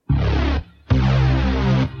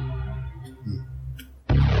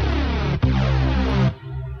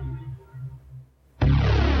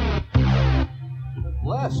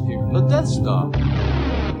task here. The Death Star.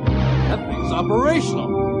 That thing's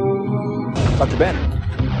operational. Dr. Banner.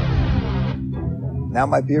 Now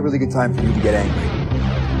might be a really good time for you to get angry.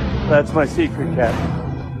 That's my secret, Captain.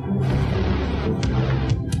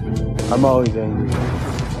 I'm always angry.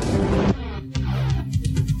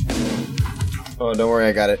 Oh, don't worry,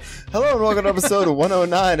 I got it. Hello and welcome to episode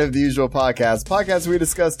 109 of The Usual Podcast. Podcast where we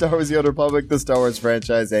discuss Star Wars: The Old Republic, the Star Wars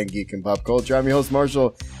franchise, and geek and pop culture. I'm your host,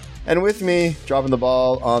 Marshall. And with me, dropping the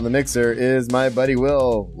ball on the mixer, is my buddy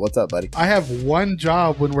Will. What's up, buddy? I have one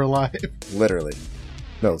job when we're live. Literally.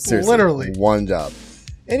 No, seriously. Literally. One job.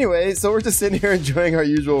 Anyway, so we're just sitting here enjoying our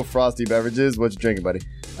usual frosty beverages. What you drinking, buddy?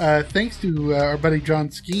 Thanks to our buddy John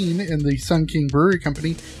Skeen and the Sun King Brewery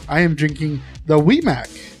Company, I am drinking the Weemac,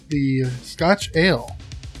 the Scotch Ale.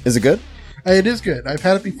 Is it good? It is good. I've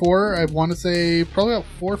had it before. I want to say probably about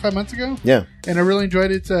 4 or 5 months ago. Yeah. And I really enjoyed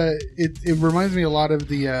it. It reminds me a lot of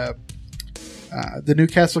the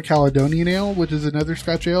Newcastle Caledonian Ale, which is another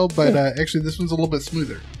Scotch Ale, but actually this one's a little bit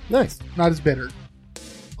smoother. Nice. Not as bitter.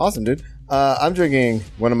 Awesome, dude. I'm drinking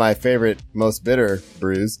one of my favorite, most bitter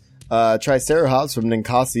brews, Tricera hops from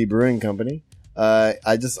Ninkasi Brewing Company. I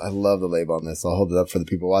love the label on this. I'll hold it up for the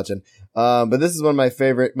people watching. But this is one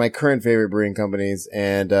of my current favorite brewing companies,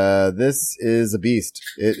 and this is a beast.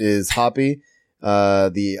 It is hoppy.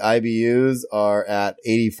 The IBUs are at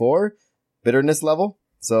 84 bitterness level.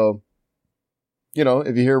 So, you know,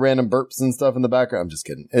 if you hear random burps and stuff in the background, I'm just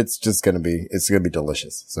kidding. It's gonna be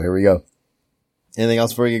delicious. So here we go. Anything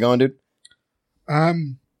else before you get going, dude?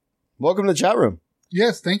 Welcome to the chat room.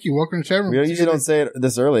 Yes, thank you. Welcome to the chat room. We usually don't say it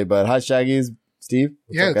this early, but hi, Shaggy's, Steve.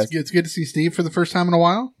 What's up, it's good to see Steve for the first time in a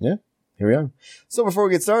while. Yeah, here we are. So before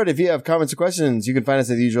we get started, if you have comments or questions, you can find us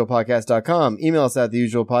at theusualpodcast.com. Email us at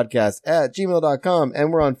theusualpodcast@gmail.com.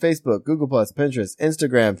 And we're on Facebook, Google+, Pinterest,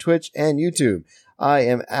 Instagram, Twitch, and YouTube. I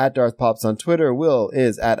am at Darth Pops on Twitter. Will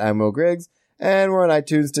is at Imo Griggs. And we're on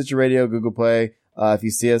iTunes, Stitcher Radio, Google Play. If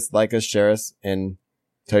you see us, like us, share us, and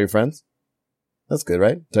tell your friends. That's good,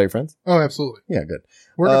 right? Tell your friends. Oh, absolutely. Yeah, good.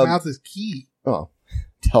 Word of mouth is key. Oh,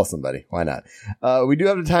 tell somebody. Why not? We do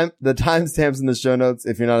have the timestamps in the show notes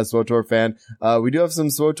if you're not a SWTOR fan. We do have some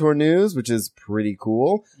SWTOR news, which is pretty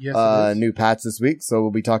cool. Yes, it is. New patch this week, so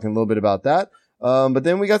we'll be talking a little bit about that. But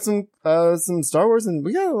then we got some Star Wars, and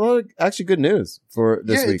we got a lot of actually good news for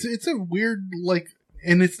this week. It's a weird,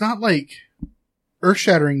 and it's not like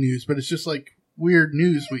earth-shattering news, but it's just like weird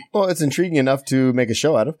news week. Well, it's intriguing enough to make a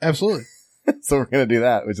show out of. Absolutely. So we're going to do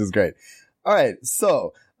that, which is great. All right.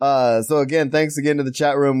 So again, thanks again to the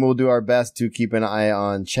chat room. We'll do our best to keep an eye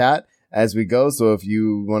on chat as we go. So if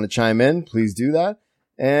you want to chime in, please do that.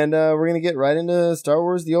 And, we're going to get right into Star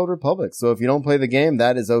Wars: The Old Republic. So if you don't play the game,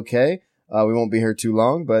 that is okay. We won't be here too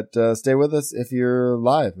long, but, stay with us if you're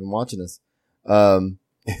live and watching us.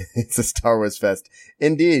 It's a Star Wars fest.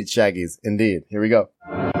 Indeed, Shaggies. Indeed. Here we go.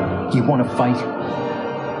 You want to fight?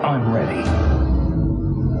 I'm ready.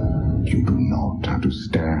 You do not have to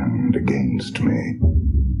stand against me.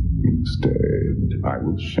 Instead, I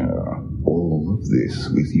will share all of this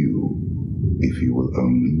with you if you will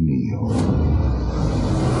only kneel.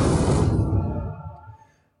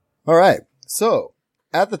 All right. So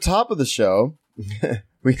at the top of the show,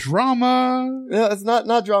 Drama. No, it's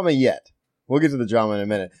not drama yet. We'll get to the drama in a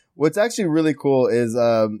minute. What's actually really cool is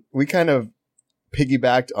we kind of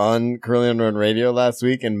piggybacked on Corellian Run Radio last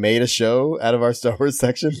week and made a show out of our Star Wars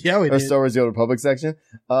section. Yeah, we our did. Star Wars: The Old Republic section.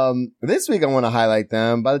 This week I want to highlight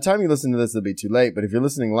them. By the time you listen to this, it'll be too late. But if you're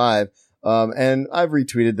listening live, and I've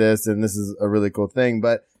retweeted this, and this is a really cool thing,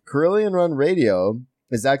 but Corellian Run Radio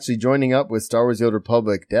is actually joining up with Star Wars: The Old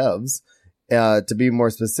Republic devs. To be more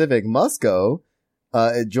specific, Musco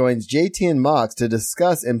it joins JT and Mox to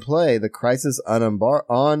discuss and play the Crisis on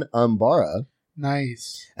Umbara.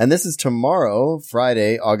 Nice. And this is tomorrow,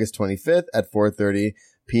 Friday, August 25th at 4:30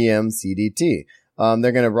 p.m. CDT.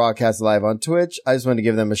 They're going to broadcast live on Twitch. I just wanted to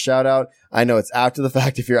give them a shout out. I know it's after the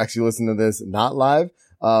fact if you're actually listening to this, not live.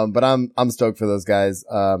 But I'm stoked for those guys.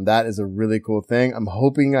 That is a really cool thing. I'm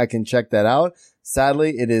hoping I can check that out.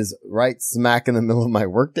 Sadly, it is right smack in the middle of my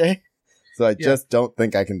workday. So I just don't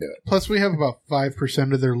think I can do it. Plus, we have about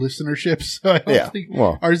 5% of their listenership, so I don't think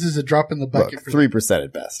ours is a drop in the bucket. Look, 3%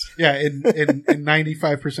 at best. Yeah, and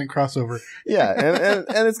 95% crossover. Yeah, and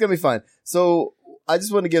it's going to be fun. So I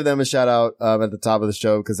just want to give them a shout out at the top of the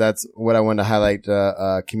show because that's what I wanted to highlight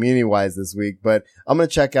community-wise this week. But I'm going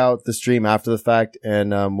to check out the stream after the fact,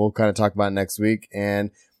 and we'll kind of talk about it next week.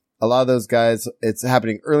 And a lot of those guys, it's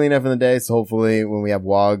happening early enough in the day, so hopefully when we have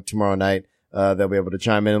WOG tomorrow night, they'll be able to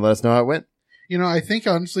chime in and let us know how it went. You know, I think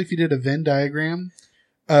honestly, if you did a Venn diagram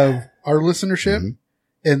of our listenership,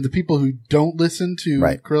 and the people who don't listen to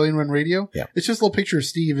Right. Corellian Run Radio, Yeah. it's just a little picture of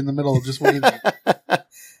Steve in the middle just waving.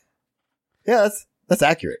 Yeah, that's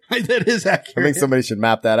accurate. That is I accurate. think somebody should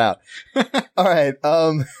map that out. All right.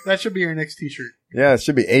 That should be our next t-shirt. Yeah, it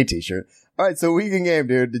should be a t-shirt. All right. So week in game,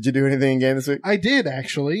 dude. Did you do anything in game this week? I did,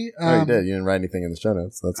 actually. Oh, you did. You didn't write anything in the show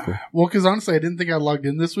notes. That's cool. Well, because honestly, I didn't think I logged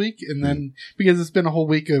in this week. And then, because it's been a whole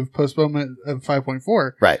week of postponement of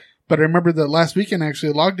 5.4. Right. But I remember that last weekend,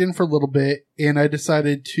 actually, I logged in for a little bit, and I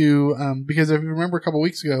decided to, because if you remember a couple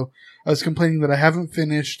weeks ago, I was complaining that I haven't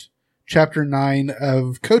finished Chapter 9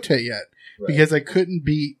 of Kote yet, because I couldn't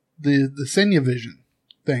beat the Senya vision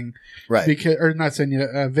thing. Right. Because, or not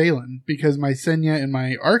Senya, Valen, because my Senya and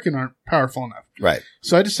my Arkan aren't powerful enough. Right.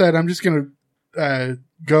 So I decided I'm just going to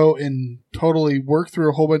go and totally work through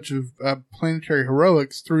a whole bunch of planetary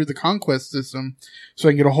heroics through the conquest system, so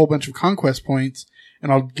I can get a whole bunch of conquest points,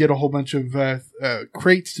 and I'll get a whole bunch of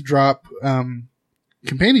crates to drop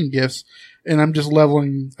companion gifts, and I'm just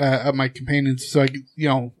leveling up my companions. So I,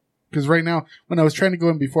 because right now, when I was trying to go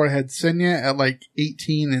in before, I had Senya at like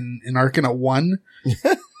 18 and Arkan at 1.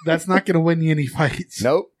 That's not going to win you any fights.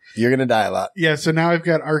 Nope. You're going to die a lot. Yeah, so now I've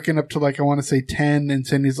got Arkan up to like, I want to say 10, and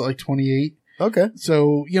Senya's at like 28. Okay.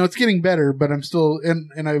 So, it's getting better, but I'm still, and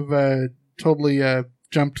I've totally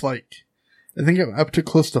jumped like, I think I'm up to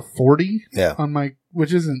close to 40 Yeah. on my,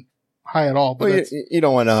 which isn't high at all, but Well, that's, you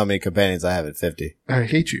don't want to know how many companions I have at 50. I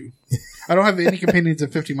hate you. I don't have any companions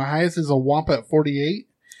at 50. My highest is a Wampa at 48.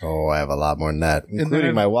 Oh, I have a lot more than that, then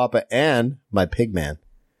including my Wappa and my Pigman.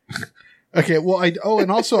 Okay, well, and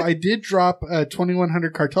also I did drop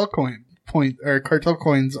 2,100 cartel coins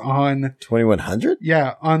on, 2,100?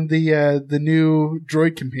 yeah, on the new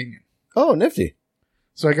droid companion. Oh, nifty.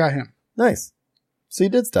 So I got him. Nice. So you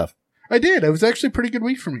did stuff. I did. It was actually a pretty good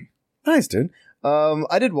week for me. Nice, dude.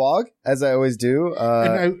 I did WOG, as I always do.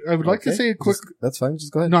 And I would like to say a quick... That's fine.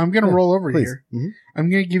 Just go ahead. No, I'm going to roll over please. here. Mhm. I'm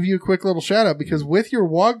going to give you a quick little shout out, because with your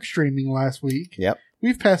WOG streaming last week, Yep.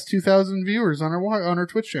 we've passed 2,000 viewers on our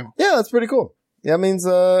Twitch channel. Yeah, that's pretty cool. Yeah, that means,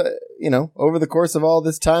 over the course of all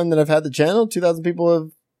this time that I've had the channel, 2,000 people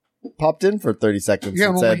have popped in for 30 seconds Yeah,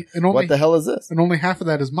 and and said, only- and only- what the hell is this? And only half of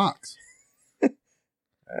that is Mox.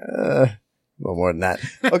 A little more than that.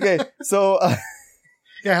 Okay, so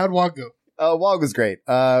Yeah, how'd WOG go? WOG was great.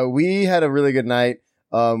 We had a really good night.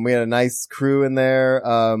 We had a nice crew in there.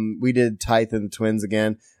 We did Tithe and the Twins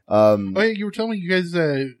again. Oh, yeah, you were telling me you guys...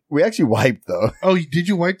 We actually wiped, though. Oh, did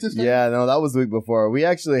you wipe this time? Yeah, no, that was the week before. We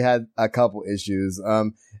actually had a couple issues.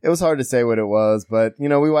 It was hard to say what it was, but we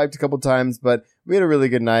wiped a couple times, but we had a really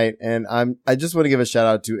good night. And I just want to give a shout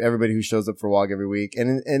out to everybody who shows up for WOG every week.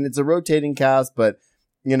 And it's a rotating cast, but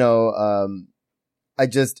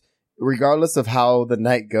regardless of how the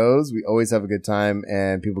night goes, we always have a good time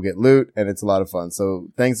and people get loot and it's a lot of fun. So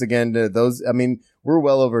thanks again to those. I mean, we're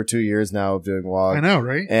well over 2 years now of doing WOG. I know,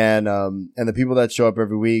 right? And the people that show up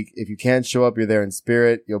every week, if you can't show up, you're there in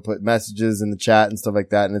spirit. You'll put messages in the chat and stuff like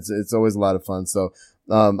that. And it's always a lot of fun. So,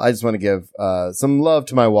 I just want to give, some love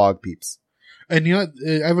to my WOG peeps. And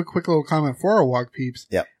I have a quick little comment for our WOG peeps.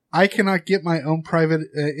 Yep. I cannot get my own private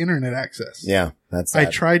internet access. Yeah, that's I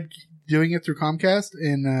sad. tried doing it through Comcast,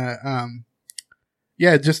 and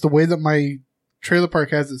just the way that my trailer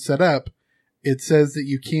park has it set up, it says that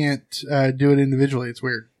you can't do it individually. It's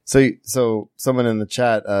weird. So someone in the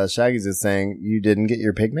chat, Shaggy's is saying you didn't get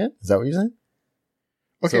your Pigman? Is that what you're saying?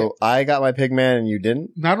 Okay. So I got my Pigman and you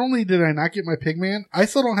didn't? Not only did I not get my Pigman, I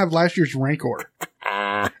still don't have last year's Rancor.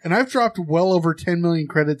 And I've dropped well over 10 million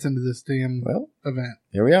credits into this damn event.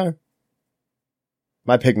 Here we are.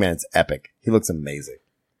 My Pigman's epic. He looks amazing.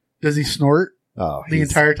 Does he snort Oh, the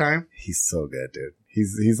entire time? He's so good, dude.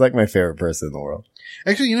 He's like my favorite person in the world.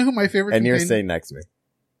 Actually, you know who my favorite And you're companion- sitting next to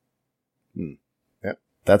me. Yep.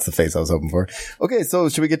 That's the face I was hoping for. Okay, so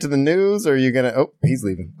should we get to the news or are you gonna, oh, he's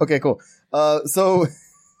leaving. Okay, cool. So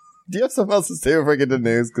do you have something else to say before I get to the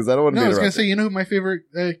news? Cause I don't want to No, be I was going to interrupted. say, you know who my favorite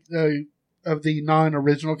of the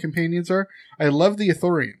non-original companions are? I love the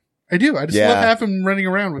Ithorian. I do. I just Yeah. love having him running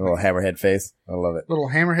around with Little me. hammerhead face. I love it. Little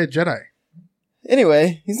hammerhead Jedi.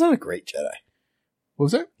 Anyway, he's not a great Jedi. What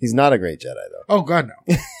was that? He's not a great Jedi though. Oh, God,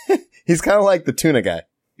 no. He's kind of like the tuna guy.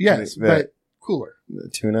 Yes, Yeah. but cooler. The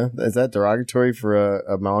tuna? Is that derogatory for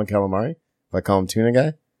a Malin Calamari? If I call him tuna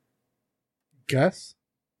guy? Gus?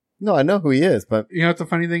 No, I know who he is, but You know what the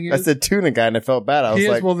funny thing is? I said tuna guy and I felt bad. I was He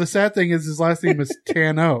is, like, well, the sad thing is his last name is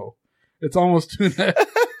Tano. It's almost tuna.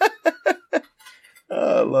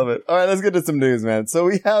 oh, I love it. All right, let's get to some news, man. So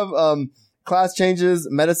we have class changes,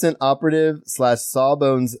 medicine operative /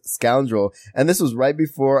 Sawbones scoundrel, and this was right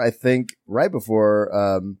before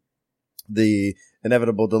the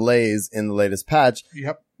inevitable delays in the latest patch.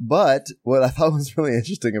 Yep. But what I thought was really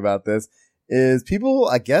interesting about this is people,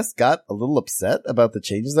 I guess, got a little upset about the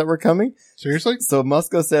changes that were coming. Seriously? So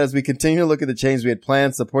Musco said, as we continue to look at the changes we had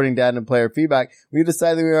planned, supporting data and player feedback, we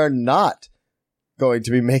decided we are not going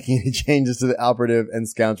to be making any changes to the operative and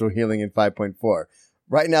scoundrel healing in 5.4.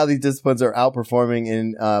 Right now, these disciplines are outperforming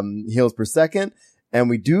in heals per second, and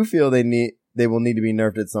we do feel they will need to be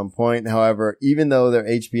nerfed at some point. However, even though their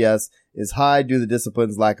HPS is high due to the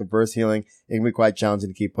discipline's lack of burst healing, it can be quite challenging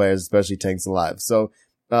to keep players, especially tanks, alive. So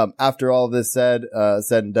after all of this said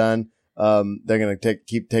and done, they're going to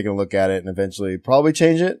keep taking a look at it and eventually probably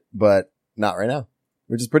change it, but not right now,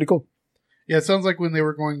 which is pretty cool. Yeah, it sounds like when they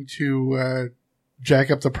were going to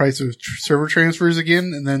jack up the price of server transfers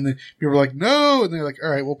again, and then people were like, no, and they're like,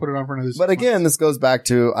 all right, we'll put it on for another 6 But again, months. this goes back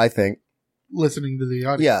to, I think, Listening to the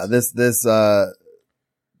audience. yeah,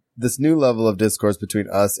 this new level of discourse between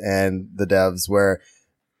us and the devs where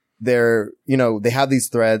they're, they have these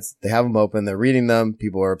threads, they have them open, they're reading them,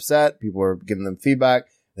 people are upset, people are giving them feedback,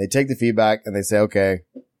 they take the feedback and they say, okay,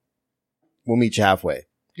 we'll meet you halfway.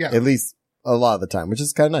 Yeah. At least a lot of the time, which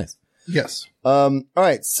is kind of nice. Yes. All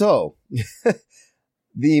right. So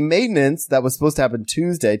the maintenance that was supposed to happen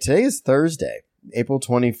Tuesday, today is Thursday, August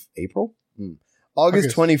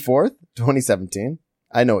 24th, 2017.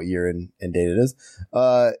 I know what year and date it is.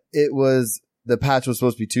 The patch was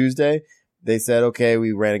supposed to be Tuesday. They said, okay,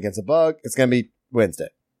 we ran against a bug. It's going to be Wednesday.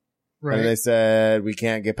 Right. And they said, we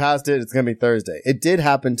can't get past it. It's going to be Thursday. It did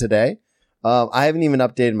happen today. I haven't even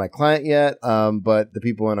updated my client yet. But the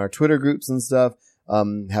people in our Twitter groups and stuff,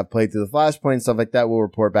 have played through the Flashpoint and stuff like that. We'll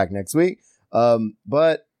report back next week.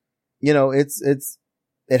 But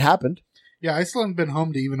it happened. Yeah, I still haven't been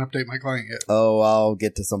home to even update my client yet. Oh, I'll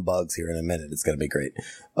get to some bugs here in a minute. It's going to be great.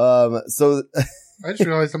 So I just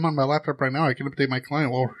realized I'm on my laptop right now. I can update my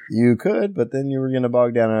client. Well, you could, but then you were going to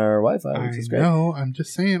bog down our Wi-Fi, which is great. No, I'm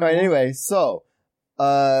just saying. All right. Anyway, so,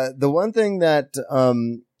 the one thing that,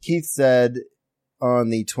 Keith said on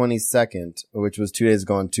the 22nd, which was 2 days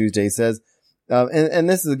ago on Tuesday, he says, and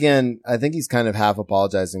this is again, I think he's kind of not half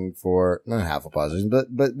apologizing,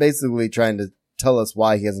 but basically trying to tell us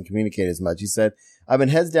why he hasn't communicated as much. He said, I've been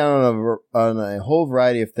heads down on a whole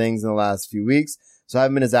variety of things in the last few weeks, so I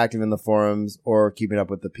haven't been as active in the forums or keeping up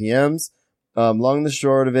with the PMs. Long and the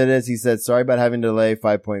short of it is, he said, sorry about having to delay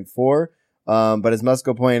 5.4, but as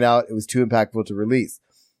Musco pointed out, it was too impactful to release.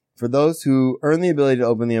 For those who earn the ability to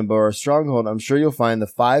open the Umbara Stronghold, I'm sure you'll find the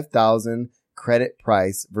 5,000 credit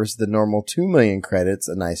price versus the normal 2 million credits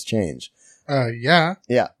a nice change. Yeah.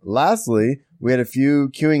 Yeah. Lastly, we had a few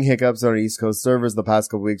queuing hiccups on our East Coast servers the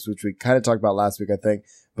past couple weeks, which we kind of talked about last week, I think,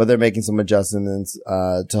 but they're making some adjustments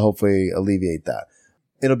to hopefully alleviate that.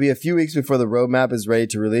 It'll be a few weeks before the roadmap is ready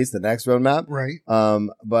to release the next roadmap. Right.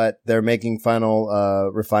 But they're making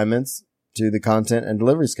final refinements to the content and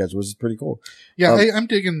delivery schedule, which is pretty cool. Yeah, I'm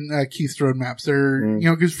digging Keith's roadmaps. They're,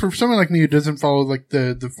 because for someone like me who doesn't follow like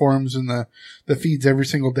the forums and the feeds every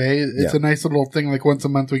single day, it's a nice little thing. Like once a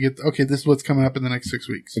month we get, okay, this is what's coming up in the next 6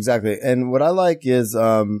 weeks. Exactly. And what I like is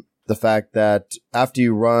the fact that after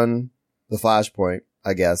you run the Flashpoint,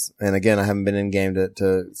 I guess, and again, I haven't been in game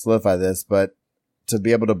to solidify this, but to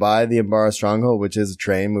be able to buy the Umbara Stronghold, which is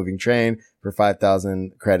a moving train, for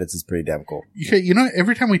 5,000 credits is pretty damn cool. Yeah,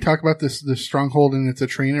 every time we talk about this Stronghold and it's a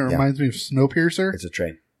train, it reminds me of Snowpiercer. It's a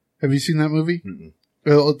train. Have you seen that movie? Mm-mm.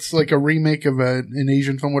 Well, it's like a remake of an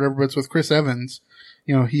Asian film, whatever, but it's with Chris Evans,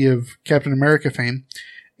 he of Captain America fame.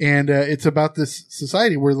 And it's about this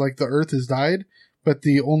society where like the Earth has died, but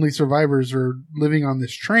the only survivors are living on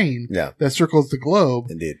this train that circles the globe.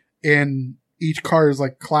 Indeed. And each car is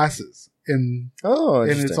like classes. And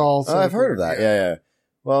it's all. I've heard of that. Yeah.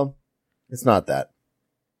 Well, it's not that.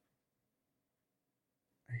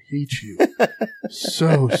 I hate you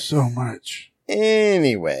so much.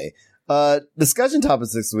 Anyway, discussion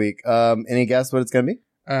topics this week. Any guess what it's going to be?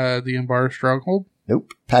 The Umbara Stronghold?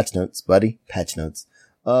 Nope. Patch notes, buddy. Patch notes.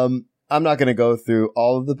 I'm not going to go through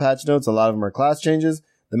all of the patch notes. A lot of them are class changes.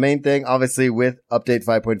 The main thing, obviously, with update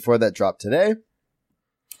 5.4 that dropped today,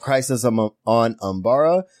 Crisis on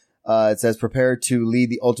Umbara. It says, prepare to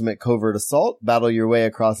lead the ultimate covert assault, battle your way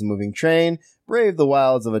across a moving train, brave the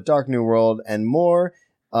wilds of a dark new world, and more,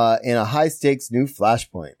 in a high-stakes new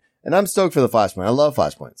Flashpoint. And I'm stoked for the Flashpoint. I love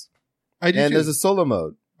Flashpoints. I do And too. there's a solo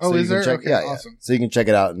mode. Oh, so is there? Okay, yeah, awesome. So you can check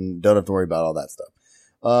it out and don't have to worry about all that stuff.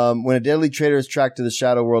 When a deadly traitor is tracked to the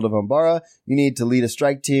shadow world of Umbara, you need to lead a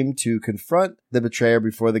strike team to confront the betrayer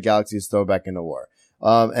before the galaxy is thrown back into war.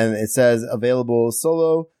 And it says available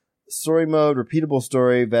solo, story mode, repeatable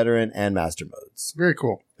story, veteran, and master modes. Very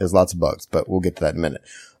cool. There's lots of bugs, but we'll get to that in a minute.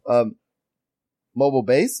 mobile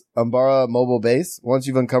base, Umbara mobile base. Once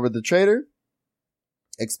you've uncovered the traitor,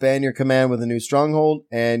 expand your command with a new stronghold,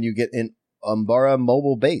 and you get an Umbara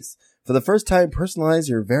mobile base. For the first time, personalize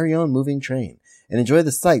your very own moving train and enjoy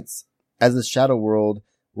the sights as the Shadow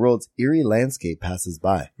world's eerie landscape passes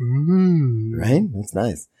by. Right? That's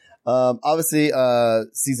nice. Obviously,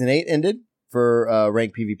 season 8 ended for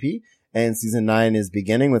rank PvP, and season 9 is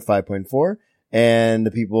beginning with 5.4. And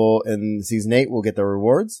the people in season 8 will get their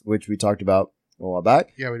rewards, which we talked about a while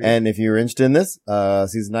back. Yeah, we did. And if you're interested in this,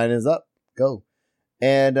 season 9 is up. Go.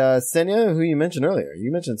 And Senya, who you mentioned earlier,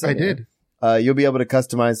 you mentioned Senya. I did. You'll be able to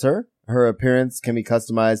customize her. Her appearance can be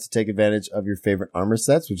customized to take advantage of your favorite armor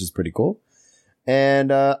sets, which is pretty cool.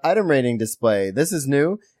 And item rating display. This is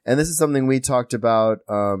new, and this is something we talked about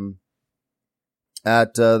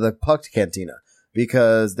at the Pucked Cantina,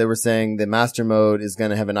 because they were saying the master mode is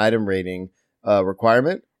going to have an item rating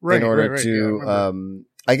requirement in order to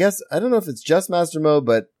I guess I don't know if it's just master mode,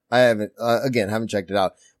 but I haven't checked it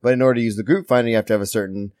out. But in order to use the group finder, you have to have a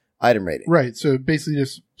certain item rating. Right. So it basically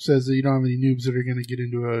just says that you don't have any noobs that are going to get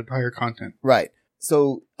into a higher content. Right.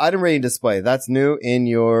 So item rating display, that's new in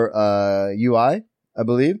your UI, I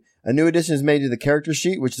believe. A new addition is made to the character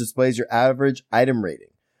sheet, which displays your average item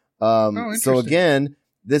rating. So again,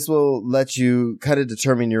 this will let you kind of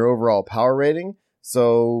determine your overall power rating.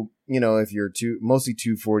 So, you know, if you're mostly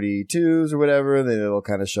 242s or whatever, then it'll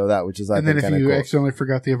kind of show that, which is, I think, kind of cool. And then if you accidentally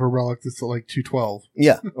forgot they have a relic that's at like 212.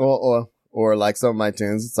 Yeah. Or like some of my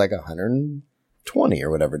tunes, it's like 120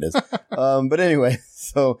 or whatever it is. But anyway,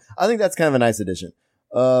 so I think that's kind of a nice addition.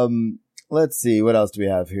 Let's see. What else do we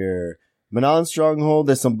have here? Manon Stronghold.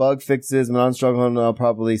 There's some bug fixes. Manon Stronghold now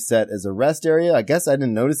probably set as a rest area. I guess I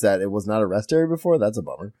didn't notice that it was not a rest area before. That's a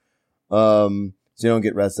bummer. So you don't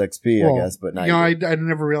get rest XP, I guess, but not. You know, I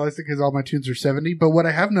never realized it because all my tunes are 70. But what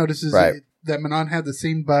I have noticed is that Manon had the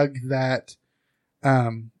same bug that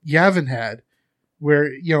Yavin had,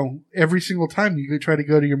 where, you know, every single time you try to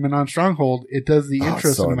go to your Manon Stronghold, it does the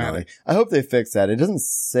intro cinematic. Annoying. I hope they fix that. It doesn't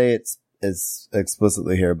say it's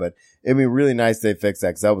explicitly here, but it'd be really nice if they fix that,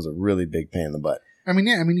 because that was a really big pain in the butt. I mean,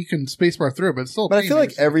 you can spacebar through it, but it's still. But I feel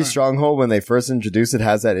like every stronghold, when they first introduce it,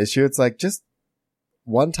 has that issue. It's like just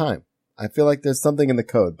one time. I feel like there's something in the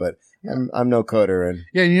code, but I'm no coder, and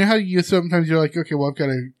you know how you sometimes you're like, okay, well, I've got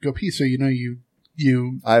to go pee, so you know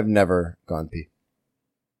you. I've never gone pee.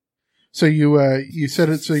 So you set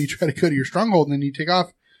it so you try to go to your stronghold, and then you take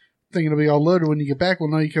off, thinking it'll be all loaded when you get back. Well,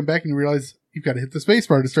 no, you come back and you realize you've got to hit the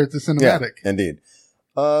spacebar to start the cinematic. Yeah, indeed.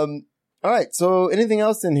 All right. So anything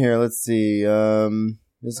else in here? Let's see.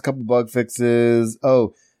 There's a couple bug fixes.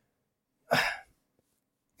 Oh,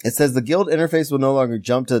 it says the guild interface will no longer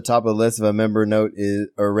jump to the top of the list if a member note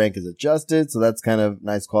or rank is adjusted. So that's kind of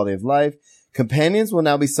nice quality of life. Companions will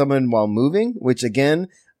now be summoned while moving, which again,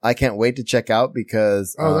 I can't wait to check out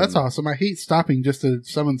because. Oh, that's awesome. I hate stopping just to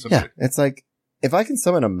summon somebody. Yeah. It's like, if I can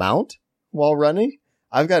summon a mount while running,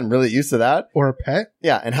 I've gotten really used to that. Or a pet.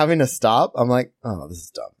 Yeah. And having to stop, I'm like, oh, this is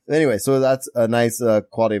dumb. Anyway, so that's a nice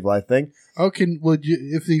quality of life thing. Oh,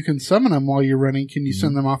 if you can summon them while you're running, can you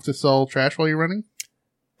send them off to sell trash while you're running?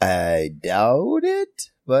 I doubt it,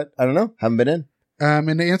 but I don't know. Haven't been in.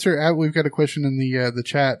 And to answer, we've got a question in the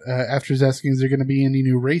chat. After's asking, is there going to be any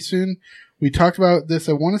new race soon? We talked about this,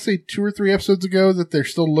 I want to say 2 or 3 episodes ago, that they're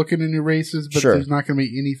still looking at new races, but there's not going to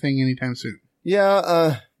be anything anytime soon.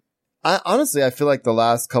 Yeah, I feel like the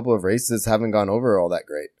last couple of races haven't gone over all that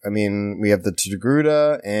great. I mean, we have the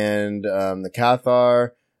Togruta and the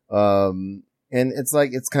Cathar, and it's like,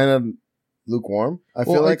 it's kind of lukewarm. I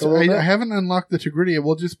feel like a little bit. I haven't unlocked the Togruta yet.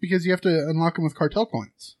 Well, just because you have to unlock them with cartel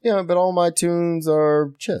coins. Yeah, but all my tunes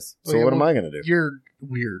are Chiss. So what am I going to do? You're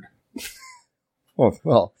weird.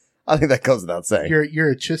 well, I think that goes without saying. You're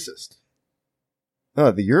a Chissist.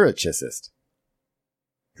 No, you're a Chissist.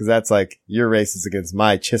 Because that's like, your race is against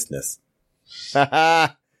my Chissness.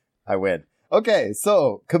 I win. Okay,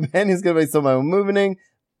 so, Companion's going to be someone moving.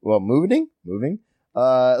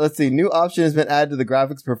 Let's see. New option has been added to the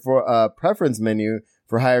graphics preference menu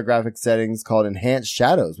for higher graphics settings called Enhanced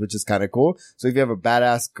Shadows, which is kind of cool. So if you have a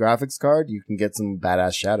badass graphics card, you can get some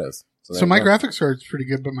badass shadows. So my graphics card's pretty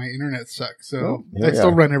good, but my internet sucks. So I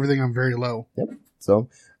still run everything on very low. Yep. So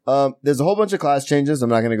there's a whole bunch of class changes. I'm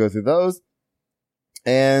not going to go through those.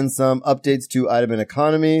 And some updates to item and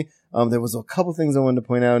economy. There was a couple things I wanted to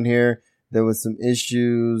point out in here. There was some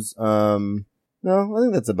issues. No, I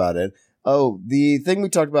think that's about it. Oh, the thing we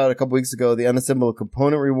talked about a couple weeks ago, the unassembled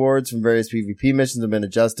component rewards from various PvP missions have been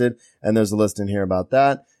adjusted, and there's a list in here about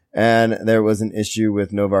that. And there was an issue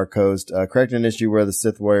with Novar Coast, correcting an issue where the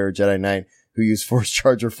Sith Warrior or Jedi Knight who use force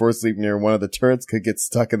charge or force sleep near one of the turrets could get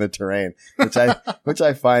stuck in the terrain, which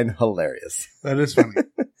I find hilarious. That is funny.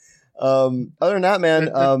 Other than that, man,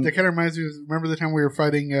 that kind of reminds me of, remember the time we were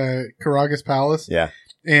fighting Karaga's Palace? yeah.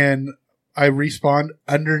 And I respawned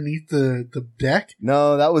underneath the deck?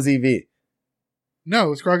 No, that was EV. No, it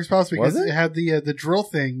was Karaga's Palace because Was it? it had the drill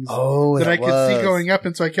things Oh, that I could see was. going up.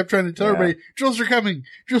 And so I kept trying to tell everybody, drills are coming,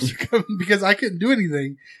 because I couldn't do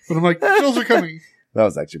anything. But I'm like, drills are coming. That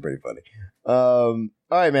was actually pretty funny. All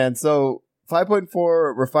right, man. So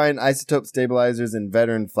 5.4 refined isotope stabilizers and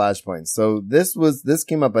veteran flashpoints. So this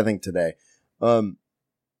came up, I think, today.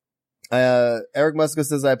 Eric Musco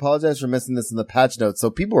says, I apologize for missing this in the patch notes. So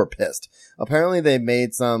people were pissed. Apparently they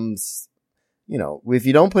made some, if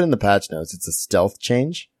you don't put in the patch notes, it's a stealth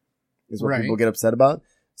change is what Right. people get upset about.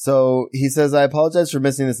 So he says, I apologize for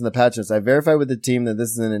missing this in the patch notes. I verified with the team that this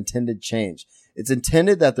is an intended change. It's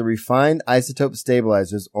intended that the refined isotope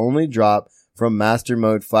stabilizers only drop from master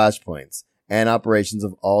mode flashpoints and operations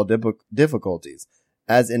of all difficulties,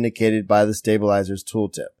 as indicated by the stabilizers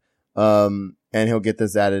tooltip. And he'll get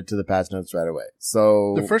this added to the patch notes right away.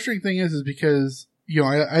 So The frustrating thing is because,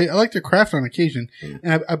 I like to craft on occasion,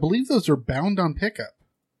 and I believe those are bound on pickup.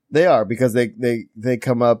 they are, because they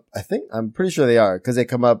come up, I'm pretty sure they are, because they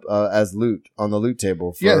come up as loot on the loot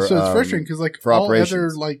table. For, So it's frustrating because for all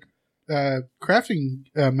operations. other crafting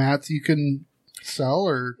mats you can sell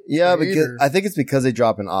or Yeah, trade because or- I think it's because they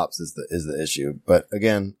drop in ops is the issue. But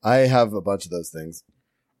again, I have a bunch of those things.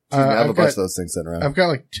 Excuse me, I have a bunch of those things sitting around. I've got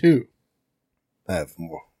like 2. I have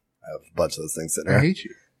more. I have a bunch of those things sitting I around. hate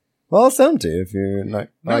you. Well, I'll sell them to you if you're not.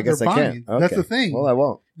 No, I guess they're I can't. buying. That's Okay. the thing. Well, I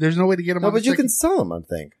won't. There's no way to get them. No, on but the you can second- sell them, I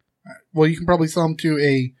think. Well, you can probably sell them to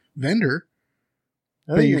a vendor,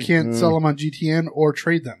 but you can't sell them on GTN or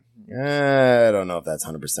trade them. I don't know if that's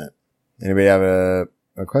 100%. Anybody have a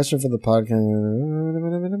question for the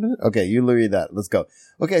podcast? Okay, you read that. Let's go.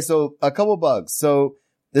 Okay, so a couple bugs. So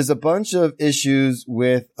there's a bunch of issues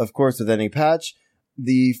with any patch.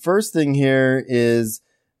 The first thing here is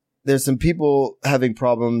there's some people having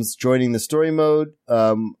problems joining the story mode.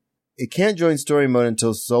 It can't join story mode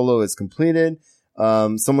until solo is completed.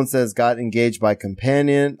 Someone says got engaged by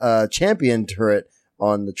champion turret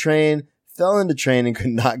on the train, fell into train and could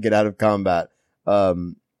not get out of combat,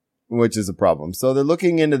 which is a problem. So they're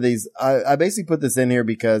looking into these. I basically put this in here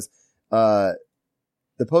because,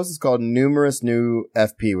 the post is called Numerous New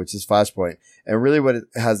FP, which is Flashpoint. And really what it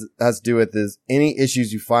has to do with is any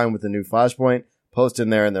issues you find with the new Flashpoint, post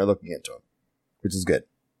in there and they're looking into them, which is good.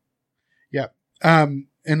 Yeah. And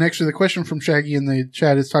actually the question from Shaggy in the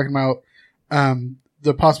chat is talking about,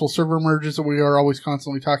 the possible server merges that we are always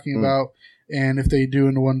constantly talking about. And if they do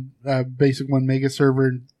into one, basic 1 mega server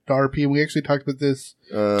and the RP, we actually talked about this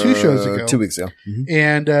 2 shows ago. 2 weeks ago. Mm-hmm.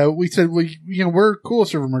 And, we said, we're cool with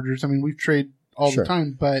server mergers. I mean, we trade all Sure. the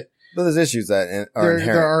time, but But there's issues that are inherent.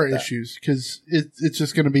 there are with that. issues because it's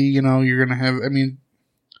just going to be, you're going to have,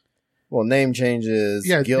 Well, name changes,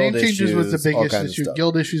 yeah, guild name changes issues, was the all biggest kinds of issue. stuff.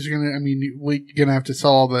 Guild issues are going to, we're going to have to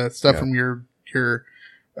sell all the stuff from your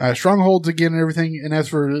strongholds again and everything. And as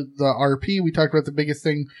for the RP, we talked about the biggest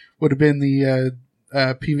thing would have been the,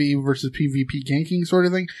 PvE versus PvP ganking sort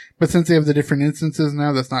of thing. But since they have the different instances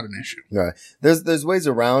now, that's not an issue. Right. There's ways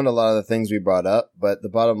around a lot of the things we brought up, but the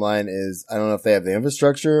bottom line is I don't know if they have the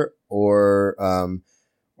infrastructure or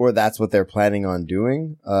that's what they're planning on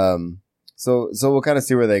doing. So we'll kind of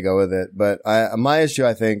see where they go with it. But my issue,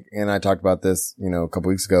 I think, and I talked about this, a couple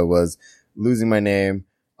weeks ago, was losing my name,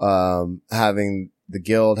 having the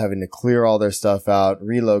guild having to clear all their stuff out,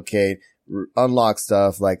 relocate, unlock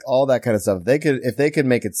stuff, like all that kind of stuff. If they could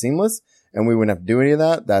make it seamless and we wouldn't have to do any of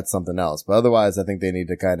that, that's something else. But otherwise, I think they need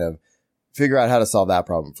to kind of figure out how to solve that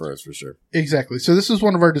problem first, for sure. Exactly. So this is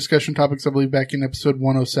one of our discussion topics, I believe, back in episode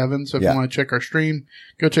 107. So if you want to check our stream,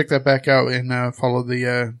 go check that back out and follow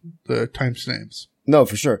the timestamps. No,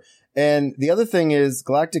 for sure. And the other thing is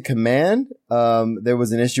Galactic Command. There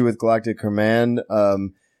was an issue with Galactic Command.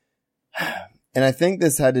 And I think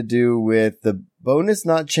this had to do with the bonus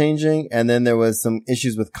not changing. And then there was some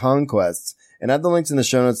issues with conquests. And I have the links in the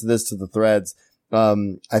show notes to the threads.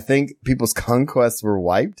 I think people's conquests were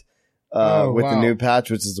wiped, with the new patch,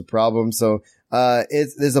 which is a problem. So,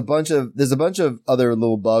 there's a bunch of other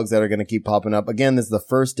little bugs that are going to keep popping up. Again, this is the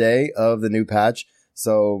first day of the new patch.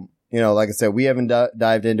 So, like I said, we haven't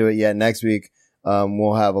dived into it yet. Next week,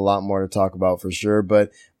 we'll have a lot more to talk about for sure.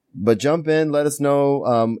 But jump in, let us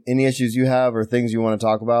know, any issues you have or things you want to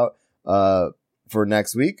talk about, for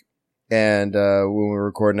next week. And, when we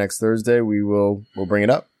record next Thursday, we'll bring it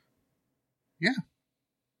up. Yeah.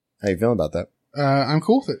 How you feeling about that? I'm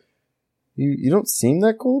cool with it. You don't seem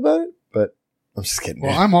that cool about it, but I'm just kidding.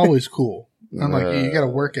 Well, I'm always cool. I'm like, you got to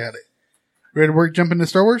work at it. Ready to jump into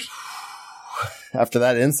Star Wars? After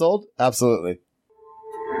that insult, absolutely.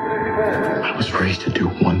 I was raised to do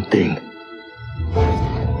one thing.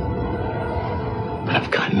 But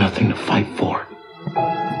I've got nothing to fight for.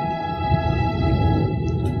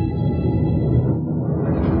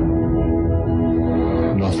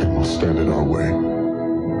 Nothing will stand in our way.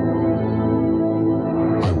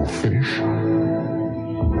 I will finish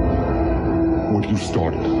what you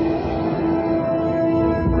started.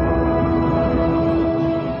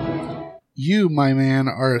 You, my man,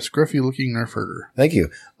 are a scruffy-looking nerfherder. Thank you.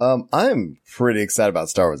 I'm pretty excited about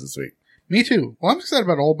Star Wars this week. Me too. Well, I'm excited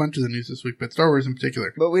about a whole bunch of the news this week, but Star Wars in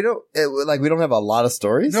particular. But we don't have a lot of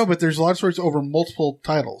stories. No, but there's a lot of stories over multiple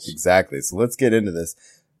titles. Exactly. So let's get into this.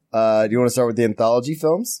 Do you want to start with the anthology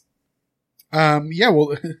films? Yeah,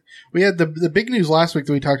 well, we had the big news last week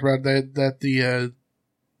that we talked about that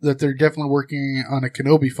they're definitely working on a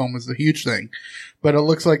Kenobi film was the huge thing. But it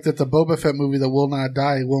looks like that the Boba Fett movie that will not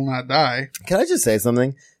die. Can I just say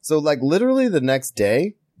something? So literally the next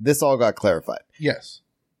day, this all got clarified. Yes.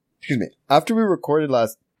 Excuse me. After we recorded I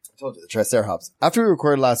told you the Triceratops. After we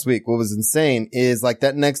recorded last week, what was insane is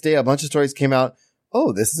that next day, a bunch of stories came out.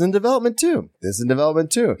 Oh, this is in development too. This is in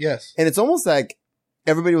development too. Yes. And it's almost like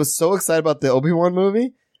everybody was so excited about the Obi-Wan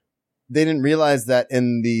movie. They didn't realize that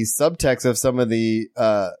in the subtext of some of the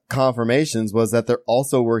confirmations was that they're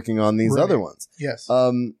also working on these other ones. Yes.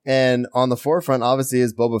 And on the forefront, obviously,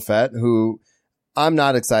 is Boba Fett, who I'm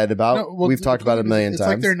not excited about. No, well, we've talked about it a million times. It's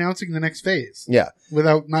like they're announcing the next phase. Yeah.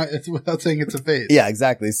 Without saying it's a phase. Yeah,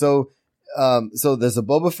 exactly. So there's a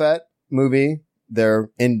Boba Fett movie. They're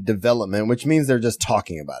in development, which means they're just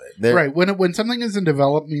talking about it. Right. When something is in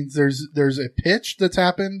development means there's a pitch that's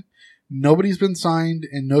happened. Nobody's been signed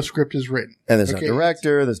and no script is written. And there's no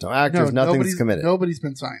director, there's no actors, nothing's committed. Nobody's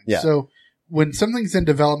been signed. Yeah. So when something's in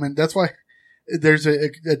development, that's why there's a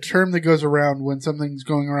term that goes around when something's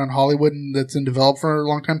going around Hollywood and that's in development for a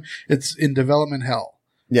long time. It's in development hell.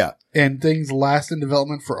 Yeah. And things last in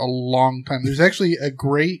development for a long time. There's actually a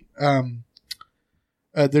great,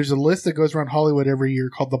 there's a list that goes around Hollywood every year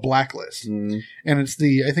called the Blacklist. Mm. And I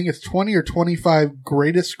think it's 20 or 25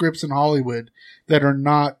 greatest scripts in Hollywood that are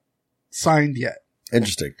not signed yet.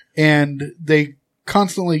 Interesting. And they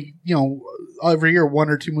constantly, every year 1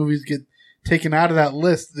 or 2 movies get taken out of that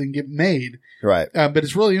list and get made. Right. But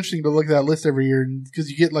it's really interesting to look at that list every year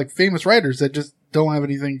because you get famous writers that just don't have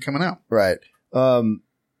anything coming out. Right.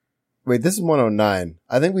 Wait, this is 109.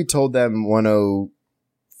 I think we told them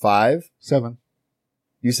 105. 7.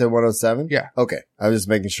 You said 107? Yeah. Okay. I was just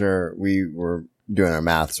making sure we were doing our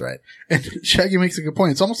maths right. And Shaggy makes a good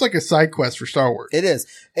point. It's almost like a side quest for Star Wars. It is.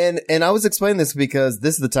 And I was explaining this because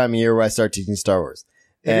this is the time of year where I start teaching Star Wars.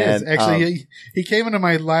 It is. Actually, he came into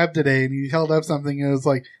my lab today and he held up something and it was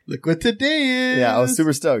like, look what today is. Yeah, I was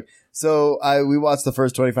super stoked. So we watched the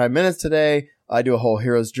first 25 minutes today. I do a whole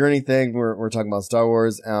hero's journey thing. We're talking about Star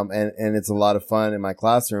Wars. And it's a lot of fun in my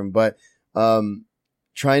classroom, but,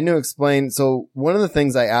 trying to explain. So one of the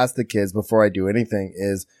things I ask the kids before I do anything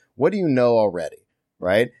is, what do you know already?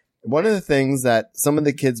 Right? One of the things that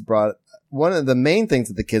one of the main things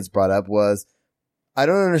that the kids brought up was, I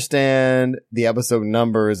don't understand the episode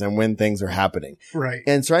numbers and when things are happening. Right.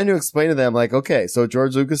 And trying to explain to them okay, so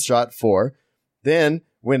George Lucas shot 4. Then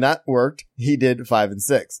when that worked, he did 5 and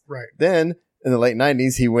 6. Right. Then in the late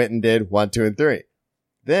 90s, he went and did 1, 2, and 3.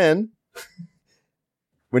 Then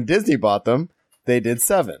when Disney bought them, they did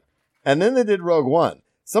 7. And then they did Rogue One.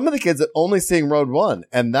 Some of the kids had only seen Rogue One.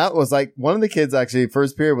 And that was one of the kids actually,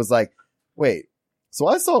 first period was like, wait, so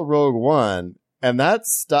I saw Rogue One and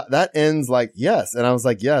that ends yes. And I was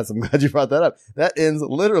like, yes, I'm glad you brought that up. That ends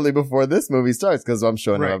literally before this movie starts because I'm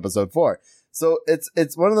showing them episode 4. So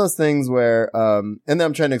it's one of those things where, and then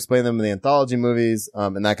I'm trying to explain them in the anthology movies,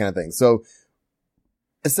 and that kind of thing. So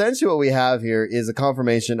essentially what we have here is a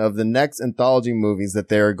confirmation of the next anthology movies that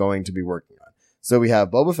they're going to be working on. So we have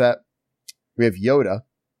Boba Fett, we have Yoda,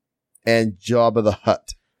 and Jabba the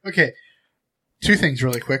Hutt. Okay. 2 things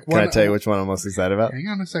really quick. Can I tell you which one I'm most excited about? Hang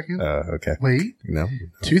on a second. Okay. Wait. No.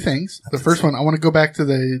 2 things. The first one, I want to go back to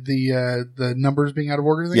the numbers being out of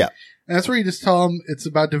order thing. Yeah. And that's where you just tell them it's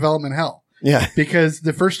about development hell. Yeah. Because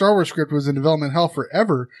the first Star Wars script was in development hell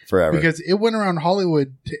forever. Because it went around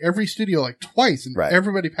Hollywood to every studio twice and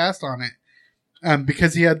everybody passed on it.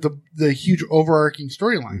 Because he had the huge overarching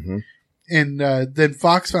storyline. Mm-hmm. And then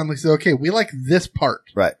Fox finally said, okay, we like this part.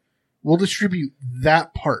 Right. We'll distribute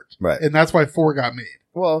that part. Right. And that's why 4 got made.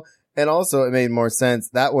 Well, and also it made more sense.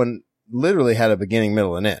 That one, literally had a beginning,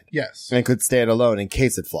 middle, and end. Yes. And could stand alone in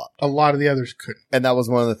case it flopped. A lot of the others couldn't. And that was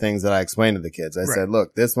one of the things that I explained to the kids. I Right. said,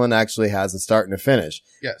 look, this one actually has a start and a finish.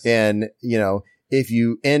 Yes. And, you know, if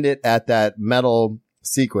you end it at that medal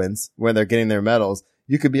sequence where they're getting their medals,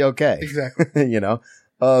 you could be okay. Exactly. You know?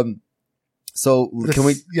 So can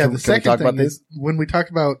we second talk thing about this? is when we talked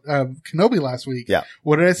about Kenobi last week, Yeah.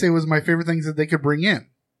 what did I say was my favorite things that they could bring in?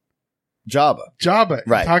 Jabba. Jabba.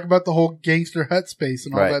 Right. Talk about the whole gangster hut space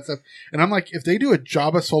and all Right. that stuff. And I'm like, if they do a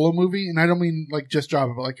Jabba solo movie, and I don't mean like just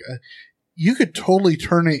Jabba, but like you could totally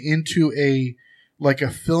turn it into a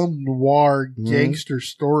film noir gangster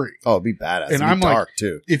story. Oh, it'd be badass. And It'd be I'm like- dark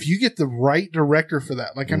too. If you get the right director for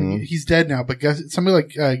that, like I mean, he's dead now, but guess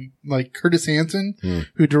somebody like Curtis Hanson,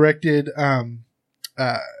 who directed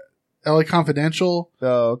LA Confidential,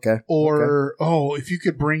 Oh, okay. or if you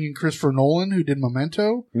could bring in Christopher Nolan, who did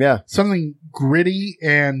Memento, Yeah, something gritty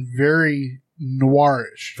and very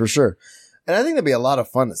noirish. for sure. And I think that'd be a lot of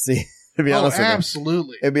fun to see, to be honest with you.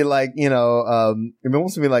 Absolutely. It'd be like, you know, it'd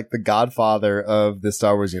almost be like the Godfather of the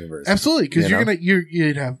Star Wars universe. Absolutely, because You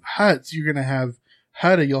you'd have huts, you're gonna have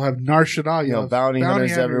Hutta, you'll have Nar Shaddaa, You you'll know, have bounty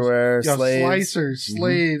hunters everywhere, you'll have slaves. slicers,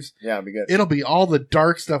 slaves. Yeah, it'd be good. It'll be all the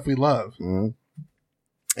dark stuff we love. Mhm.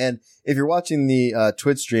 And if you're watching the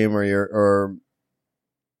Twitch stream if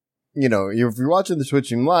you're watching the Twitch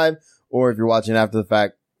stream live, or if you're watching after the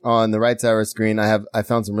fact on the right side of our screen, I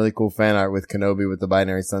found some really cool fan art with Kenobi with the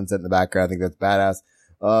binary sunset in the background. I think that's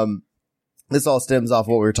badass. This all stems off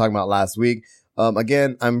what we were talking about last week.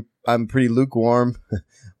 Again, I'm pretty lukewarm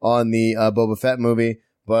on the Boba Fett movie,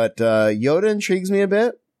 but Yoda intrigues me a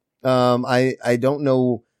bit. I don't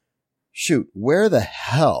know. Shoot, where the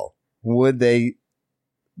hell would they?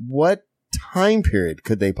 What time period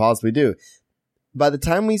could they possibly do? By the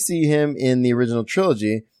time we see him in the original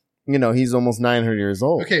trilogy, you know, he's almost 900 years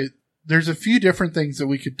old. Okay, there's a few different things that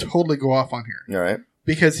we could totally go off on here. All right.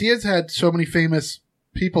 Because he has had so many famous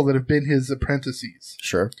people that have been his apprentices.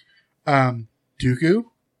 Sure. Dooku.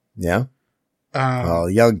 Yeah.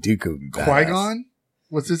 Young Dooku would be badass. Qui-Gon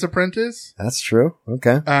was his apprentice. That's true.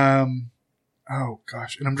 Okay. Oh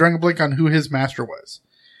gosh, and I'm drawing a blank on who his master was.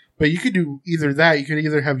 But you could do either that. You could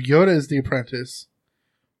either have Yoda as the apprentice,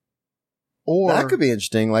 or That could be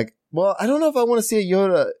interesting. Like, well, I don't know if I want to see a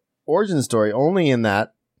Yoda origin story only in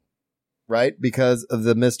that, right? Because of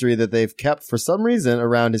the mystery that they've kept for some reason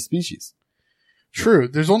around his species. True.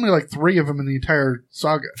 There's only like 3 of them in the entire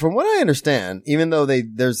saga. From what I understand, even though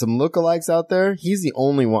there's some lookalikes out there, he's the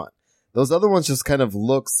only one. Those other ones just kind of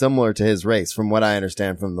look similar to his race, from what I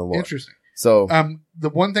understand from the lore. Interesting. So, The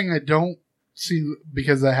one thing I don't see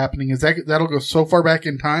because of that happening is that'll go so far back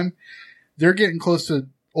in time. They're getting close to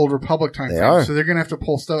Old Republic time They frame, are. so they're gonna have to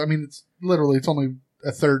pull stuff. I mean, it's only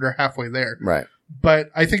a third or halfway there. right. But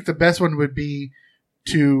I think the best one would be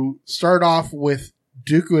to start off with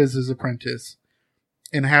Dooku as his apprentice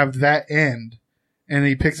and have that end, and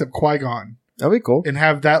he picks up Qui-Gon That'd be cool. and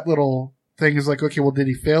have that little thing is like, okay, well, did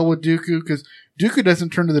he fail with Dooku? Because Dooku doesn't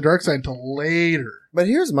turn to the dark side until later. But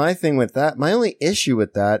here's my thing with that. My only issue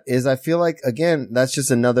with that is I feel like, again, that's just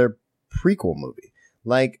another prequel movie.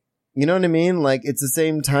 Like, you know what I mean? Like, it's the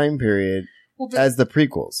same time period Well, as the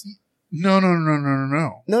prequels. No.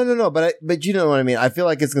 No. But you know what I mean? I feel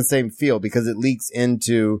like it's the same feel because it leaks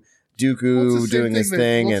into Well, it's the Dooku same doing his that-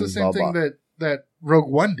 thing well, and it's the blah, same blah. thing that Rogue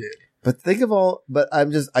One did. But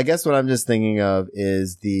I guess what I'm just thinking of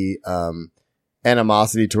is the,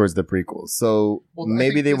 animosity towards the prequels. So Well, I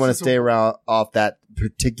maybe think they this want to is stay around off that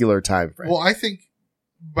particular time frame. Well, I think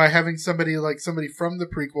by having somebody from the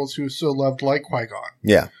prequels who is so loved like Qui-Gon,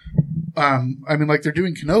 yeah. I mean, like they're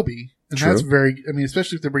doing Kenobi, and True. that's very, I mean,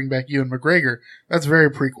 especially if they bring back Ewan McGregor, that's very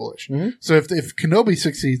prequelish. Mhm. So if Kenobi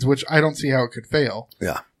succeeds, which I don't see how it could fail,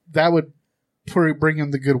 Yeah. that would bring him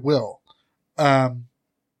the goodwill.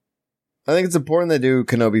 I think it's important they do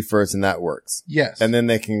Kenobi first and that works. Yes. And then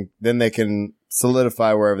they can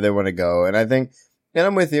solidify wherever they want to go. And I think, and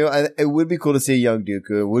I'm with you, it would be cool to see a young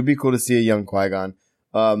Dooku. It would be cool to see a young Qui-Gon.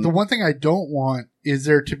 The one thing I don't want is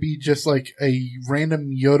there to be just like a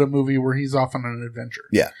random Yoda movie where he's off on an adventure.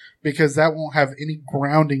 Yeah. Because that won't have any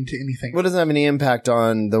grounding to anything. Well, it doesn't have any impact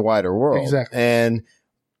on the wider world. Exactly. And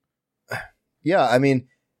yeah, I mean,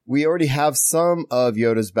 we already have some of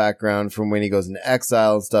Yoda's background from when he goes into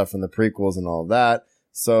exile and stuff from the prequels and all of that.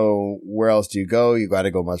 So where else do you go? You got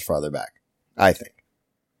to go much farther back, I think.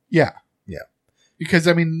 Yeah. Yeah. Because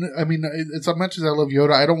I mean, it's as much as I love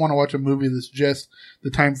Yoda, I don't want to watch a movie that's just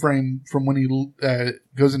the time frame from when he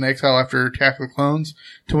goes into exile after Attack of the Clones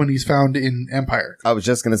to when he's found in Empire. I was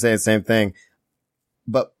just going to say the same thing,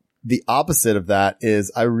 but the opposite of that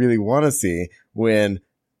is I really want to see when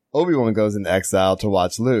Obi-Wan goes into exile to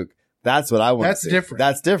watch Luke. That's what I want. That's different.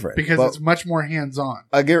 That's different because But it's much more hands-on.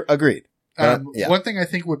 agreed. Yeah. One thing I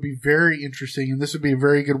think would be very interesting, and this would be a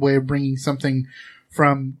very good way of bringing something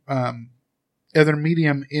from other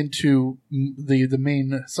medium into the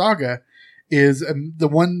main saga, is the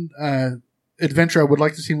one adventure I would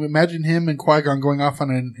like to see. Imagine him and Qui-Gon going off on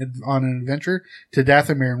an adventure to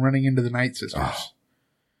Dathomir and running into the Night Sisters. Oh.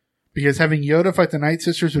 Because having Yoda fight the Night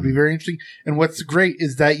Sisters would be very interesting. And what's great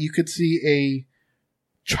is that you could see a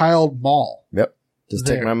child Maul. Yep. Just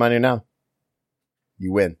take my money now.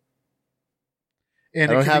 You win. And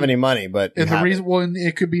I don't have any money, but and the reason, well,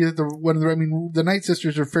 it could be that the Night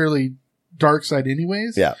Sisters are fairly dark side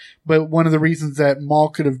anyways. Yeah. But one of the reasons that Maul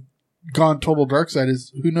could have gone total dark side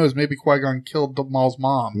is, who knows, maybe Qui-Gon killed Maul's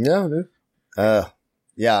mom. Yeah, dude.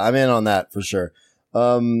 Yeah, I'm in on that for sure.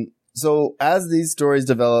 So as these stories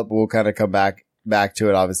develop, we'll kind of come back to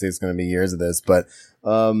it. Obviously, it's going to be years of this, but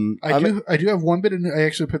I do have one bit. I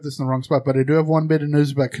actually put this in the wrong spot, but I do have one bit of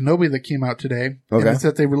news about Kenobi that came out today. Okay. And it's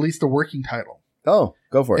that they released the working title. Oh,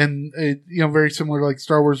 go for it. And very similar, like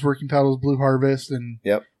Star Wars working titles, Blue Harvest, and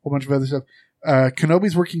a whole bunch of other stuff.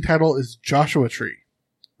 Kenobi's working title is Joshua Tree.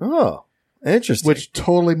 Oh, interesting. Which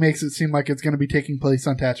totally makes it seem like it's going to be taking place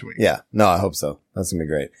on Tatooine. Yeah, no, I hope so. That's gonna be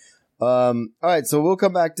great. All right, so we'll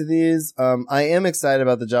come back to these. I am excited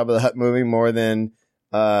about the Jabba the Hutt movie more than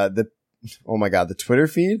the Twitter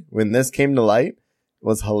feed when this came to light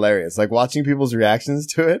was hilarious. Like watching people's reactions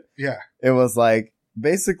to it. Yeah, it was like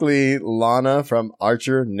basically Lana from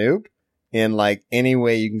Archer Noop in like any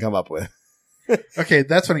way you can come up with. Okay,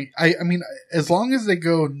 that's funny. I mean, as long as they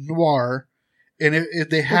go noir, and if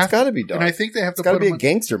they have, it's got to be dark. And I think they have to. It's got to be a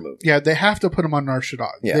gangster movie. Yeah, they have to put him on Nar Shaddaa.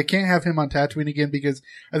 Yeah. They can't have him on Tatooine again because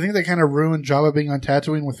I think they kind of ruined Jabba being on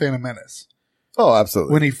Tatooine with Phantom Menace. Oh,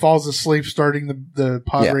 absolutely. When he falls asleep starting the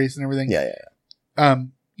pod race and everything. Yeah.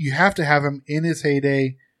 You have to have him in his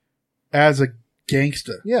heyday as a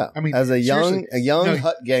gangster. Yeah. I mean, as a young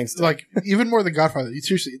Hutt gangster. Like, even more than Godfather.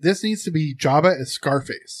 Seriously, this needs to be Jabba as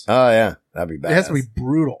Scarface. Oh, yeah. That'd be bad. It has to be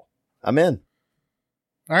brutal. I'm in.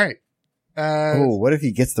 All right. What if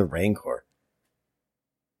he gets the Rancor?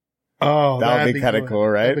 Oh, that would be kind of cool,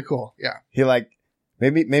 right? That'd be cool. Yeah. He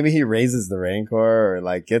maybe he raises the Rancor or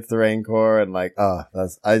like gets the Rancor and like, I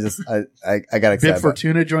got excited. Bib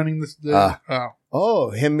Fortuna joining this.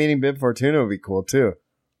 Him meeting Bib Fortuna would be cool too.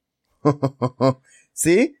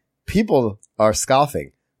 See, people are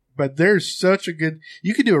scoffing. But there's such a good,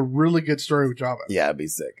 you could do a really good story with Jabba. Yeah, it'd be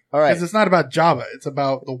sick. All right. Because it's not about Jabba, it's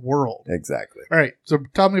about the world. Exactly. All right. So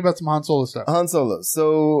tell me about some Han Solo stuff. Han Solo.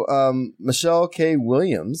 So, Michelle K.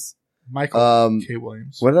 Williams. Michael K.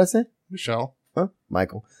 Williams. What did I say? Michelle. Huh?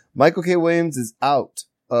 Michael K. Williams is out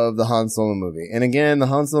of the Han Solo movie. And again, the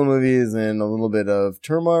Han Solo movie is in a little bit of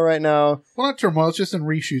turmoil right now. Well, not turmoil, it's just in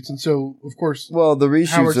reshoots. And so, of course, the reshoots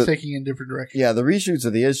Howard's taking in different directions. Yeah, the reshoots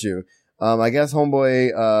are the issue. I guess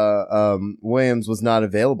homeboy Williams was not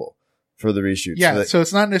available for the reshoots. Yeah, so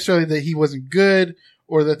it's not necessarily that he wasn't good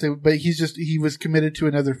or that but he was committed to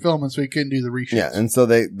another film and so he couldn't do the reshoots. Yeah, and so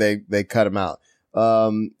they cut him out.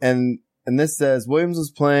 And this says Williams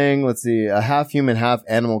was playing, a half human, half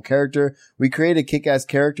animal character. We created a kick-ass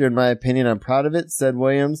character, in my opinion. I'm proud of it, said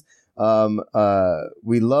Williams.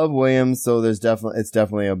 We love Williams, so it's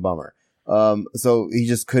definitely a bummer. So he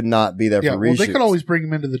just could not be there for reshoots. Well, they could always bring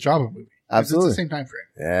him into the Jabba movie. Absolutely. It's the same time frame.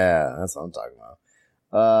 Yeah, that's what I'm talking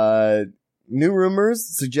about. New rumors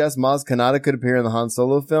suggest Maz Kanata could appear in the Han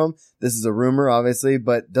Solo film. This is a rumor, obviously,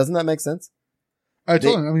 but doesn't that make sense? I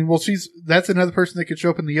told him. I mean, that's another person that could show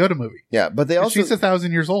up in the Yoda movie. Yeah, but she's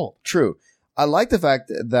 1,000 years old. True. I like the fact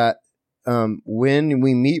that when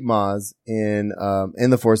we meet Maz in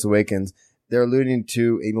The Force Awakens, they're alluding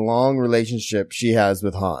to a long relationship she has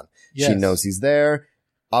with Han. Yes. She knows he's there.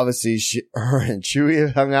 Obviously, her and Chewie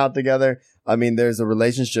have hung out together. I mean, there's a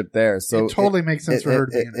relationship there. So it totally makes sense for her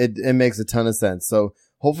to be in it. It makes a ton of sense. So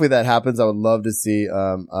hopefully that happens. I would love to see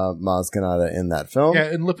Maz Kanata in that film. Yeah,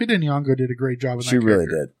 and Lupita Nyong'o did a great job in that She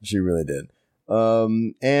really did.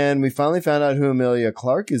 And we finally found out who Emilia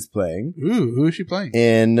Clarke is playing. Ooh, who is she playing?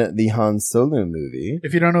 In the Han Solo movie.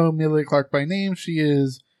 If you don't know Emilia Clarke by name, she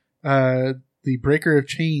is the Breaker of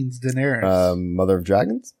Chains Daenerys. Mother of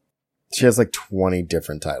Dragons? She has like 20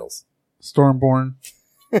 different titles. Stormborn.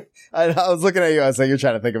 I was looking at you. I was like, you're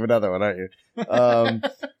trying to think of another one, aren't you?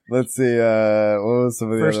 Let's see. What was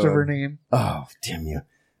some of the first other of her one? name? Oh, damn you.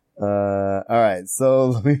 All right. So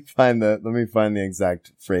let me find the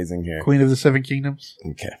exact phrasing here. Queen of the Seven Kingdoms.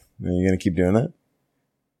 Okay. Are you going to keep doing that?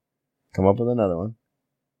 Come up with another one.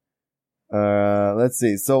 Let's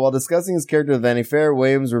see. So while discussing his character with Vanity Fair,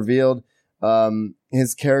 Williams revealed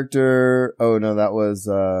his character. Oh no, that was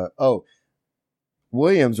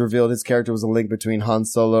Williams revealed his character was a link between Han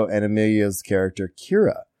Solo and Emilio's character,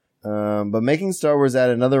 Kira. But making Star Wars add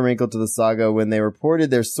another wrinkle to the saga when they reported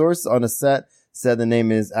their source on a set said the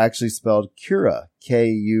name is actually spelled Kura,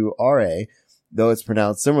 K-U-R-A, though it's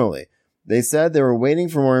pronounced similarly. They said they were waiting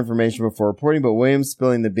for more information before reporting, but Williams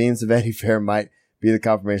spilling the beans to Vanity Fair might be the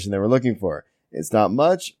confirmation they were looking for. It's not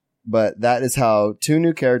much, but that is how 2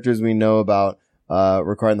 new characters we know about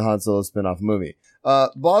requiring the Han Solo spin-off movie.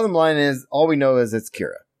 Bottom line is, all we know is it's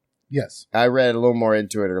Kira. Yes. I read a little more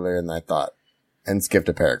into it earlier than I thought and skipped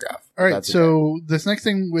a paragraph. All right. That's So this next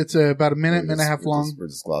thing, it's about a minute and a half long. We're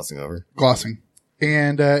just glossing over. Glossing.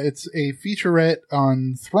 And it's a featurette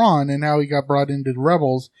on Thrawn and how he got brought into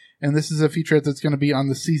Rebels. And this is a featurette that's going to be on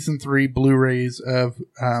the season 3 Blu-rays of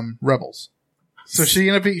Rebels. So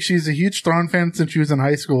she's a huge Thrawn fan since she was in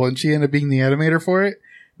high school, and she ended up being the animator for it.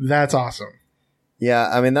 That's awesome. Yeah,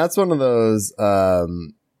 I mean, that's one of those,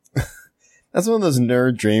 that's one of those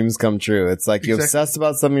nerd dreams come true. It's like you obsess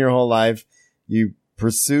about something your whole life, you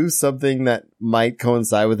pursue something that might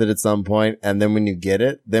coincide with it at some point, and then when you get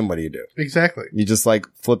it, then what do you do? Exactly. You just like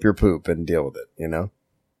flip your poop and deal with it, you know?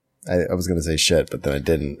 I was going to say shit, but then I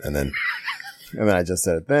didn't, and then I just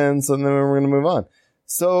said it then, so then we're going to move on.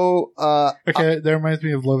 So, okay, that reminds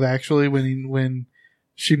me of Love Actually when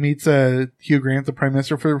she meets Hugh Grant, the Prime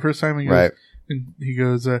Minister, for the first time. And he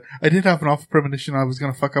goes, I did have an awful premonition I was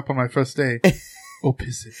going to fuck up on my first day. Oh,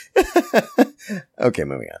 piss it. Okay,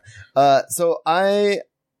 moving on. So I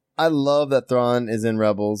love that Thrawn is in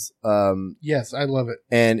Rebels. Yes, I love it.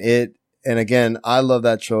 And again, I love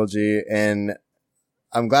that trilogy, and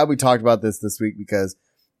I'm glad we talked about this week because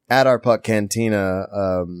at our Puck Cantina,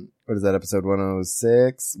 what is that, episode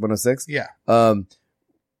 106? 106? Yeah.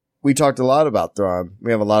 We talked a lot about Thrawn.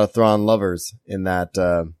 We have a lot of Thrawn lovers in that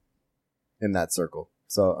circle.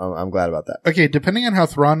 So I'm glad about that. Okay, depending on how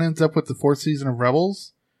Thrawn ends up with the 4th season of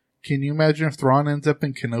Rebels, can you imagine if Thrawn ends up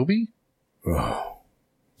in Kenobi? Oh,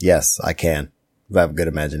 yes, I can. I have a good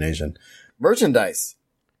imagination. Merchandise.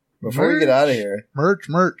 Before we get out of here.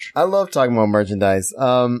 Merch. I love talking about merchandise.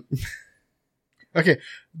 Okay,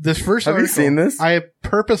 this first Have article, you seen this? I have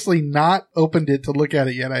purposely not opened it to look at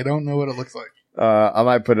it yet. I don't know what it looks like. I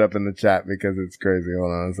might put it up in the chat because it's crazy.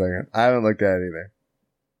 Hold on a second. I haven't looked at it either.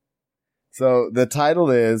 So the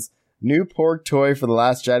title is New Porg Toy for the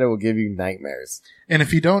Last Jedi Will Give You Nightmares. And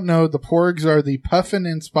if you don't know, the Porgs are the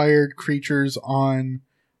Puffin-inspired creatures on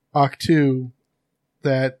Octu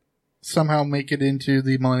that somehow make it into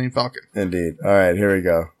the Millennium Falcon. Indeed. All right, here we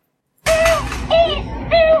go.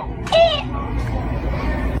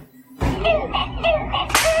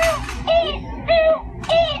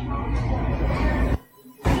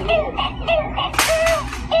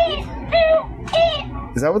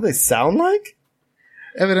 Is that what they sound like?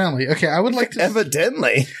 Evidently. Okay, I would like to...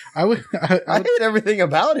 Evidently. I hate everything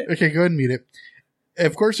about it. Okay, go ahead and mute it.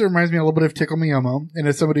 Of course, it reminds me a little bit of Tickle Me Elmo, and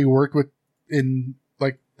as somebody who worked in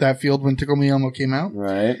like that field when Tickle Me Elmo came out.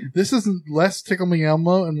 Right. This is less Tickle Me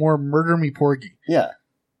Elmo and more Murder Me Porgy. Yeah.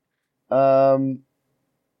 Hold on,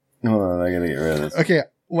 I gotta get rid of this. Okay,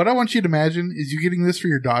 what I want you to imagine is you getting this for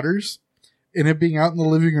your daughters, and it being out in the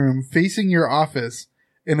living room, facing your office,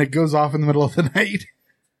 and it goes off in the middle of the night.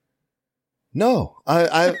 No,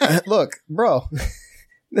 I look, bro,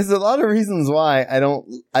 there's a lot of reasons why I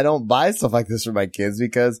don't buy stuff like this for my kids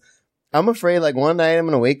because I'm afraid like one night I'm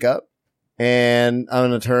going to wake up and I'm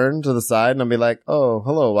going to turn to the side and I'll be like, oh,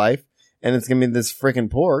 hello, wife. And it's going to be this freaking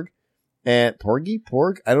Porg and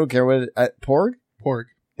Porg. I don't care what Porg.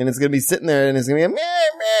 And it's going to be sitting there and it's going to be meh,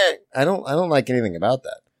 meh. I don't like anything about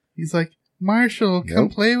that. He's like, Marshall, come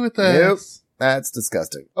play with us. Nope. That's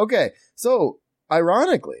disgusting. Okay. So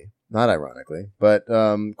not ironically, but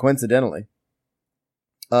coincidentally,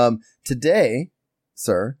 today,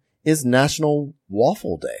 sir, is National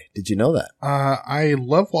Waffle Day. Did you know that? I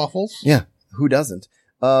love waffles. Yeah, who doesn't?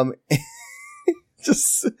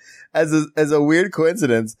 Just as a weird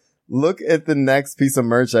coincidence, look at the next piece of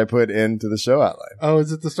merch I put into the show outline. Oh,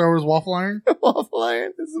 is it the Star Wars waffle iron? Waffle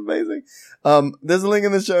iron. This is amazing. There's a link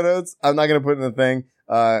in the show notes. I'm not going to put in the thing,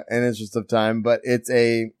 in interest of time, but it's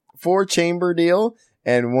a 4-chamber deal.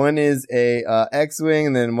 And one is a X-Wing,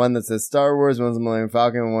 and then one that says Star Wars, one's a Millennium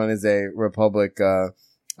Falcon, and one is a Republic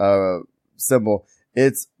symbol.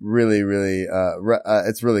 It's really, really,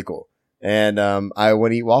 it's really cool. And I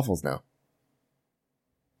want to eat waffles now.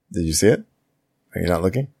 Did you see it? Are you not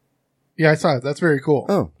looking? Yeah, I saw it. That's very cool.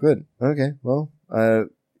 Oh, good. Okay. Well,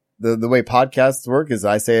 the way podcasts work is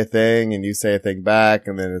I say a thing and you say a thing back,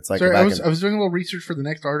 and then it's like Sorry, I was doing a little research for the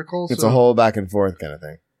next article. It's a whole back and forth kind of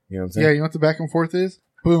thing. You know what I'm saying? Yeah, you know what the back and forth is?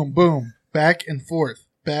 Boom, boom, back and forth,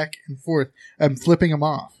 back and forth. I'm flipping them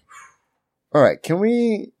off. All right, can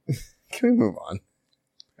we move on?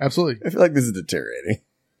 Absolutely. I feel like this is deteriorating.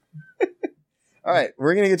 All right,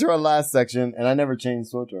 we're going to get to our last section, and I never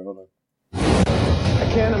changed SWTOR. Hold on.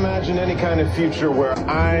 I can't imagine any kind of future where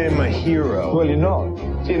I'm a hero. Well, you're not.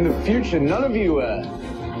 In the future, none of you are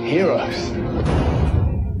heroes.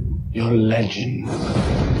 You're legends.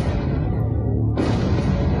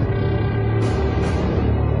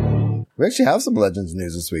 We actually have some Legends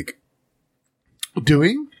news this week.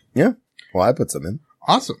 Doing? Yeah. Well, I put some in.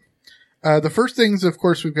 Awesome. The first things, of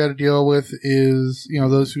course, we've got to deal with is,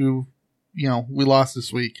 those who, we lost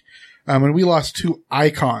this week. And we lost 2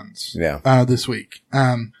 icons this week.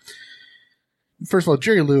 First of all,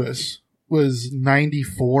 Jerry Lewis was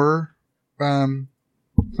 94.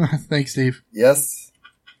 Thanks, Steve. Yes,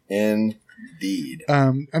 indeed.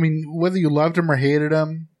 Whether you loved him or hated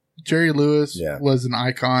him, Jerry Lewis was an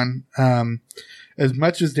icon. As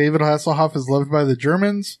much as David Hasselhoff is loved by the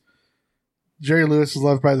Germans, Jerry Lewis is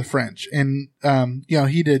loved by the French. And,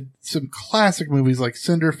 he did some classic movies like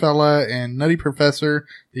Cinderfella and Nutty Professor,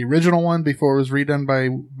 the original one before it was redone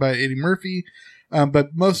by Eddie Murphy.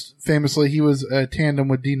 But most famously, he was a tandem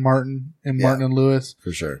with Dean Martin and Martin and Lewis.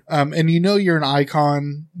 For sure. And you're an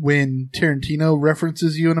icon when Tarantino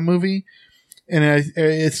references you in a movie. And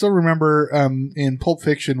I still remember, in Pulp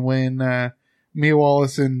Fiction when, Mia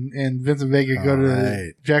Wallace and Vincent Vega go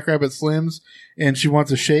to Jackrabbit Slim's and she wants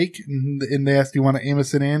a shake and they ask, do you want to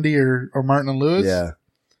Amos and Andy or Martin and Lewis? Yeah.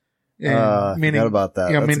 And forgot about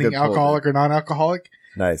that. Meaning alcoholic or non-alcoholic.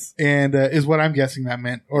 Nice. And, is what I'm guessing that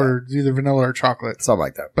meant, or either vanilla or chocolate. Something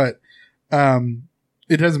like that. But,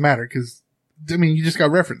 it doesn't matter because, you just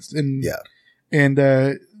got referenced and,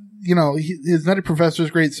 his Nutty Professor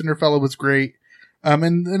is great. Cinderfella was great. And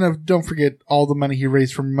then don't forget all the money he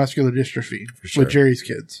raised from muscular dystrophy with Jerry's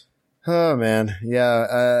kids. Oh man.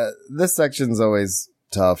 Yeah. This section's always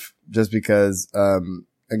tough just because,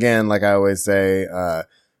 again, like I always say,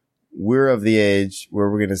 we're of the age where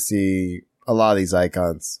we're going to see a lot of these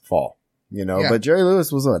icons fall, but Jerry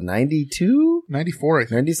Lewis was 92, 94, I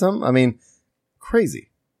think. 90 something. Crazy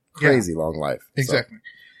long life. Exactly.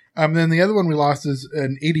 So. Then the other one we lost is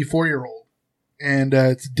an 84-year-old and,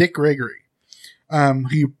 it's Dick Gregory. A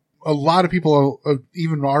lot of people,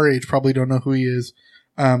 even our age, probably don't know who he is,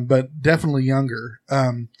 but definitely younger.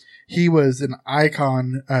 He was an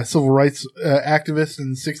icon, civil rights activist in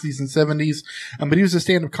the 60s and 70s, but he was a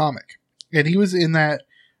stand-up comic. And he was in that,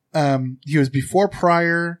 he was before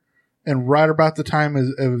Pryor and right about the time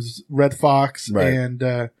as Red Fox. Right. And,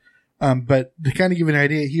 but to kind of give you an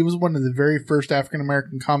idea, he was one of the very first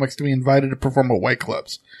African-American comics to be invited to perform at White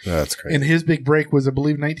Clubs. Oh, that's crazy. And his big break was, I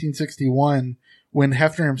believe, 1961. When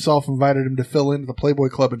Hefner himself invited him to fill in the Playboy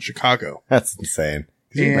Club in Chicago. That's insane.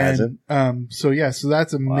 Can you imagine? So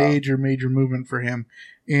that's a major movement for him.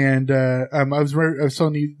 And, I was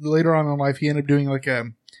telling you later on in life, he ended up doing like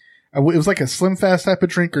it was like a Slim Fast type of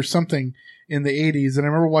drink or something in the 80s. And I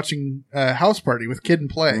remember watching House Party with Kid and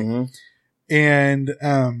Play. Mm-hmm.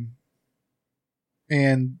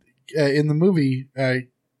 And in the movie,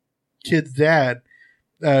 Kid's dad,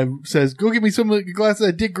 says, go get me some glass of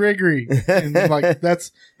that Dick Gregory. And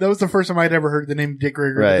that was the first time I'd ever heard the name Dick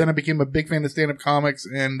Gregory. Right. But then I became a big fan of stand-up comics.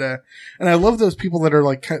 And I love those people that are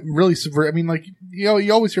like really subvert.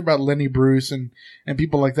 You always hear about Lenny Bruce and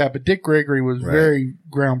people like that, but Dick Gregory was very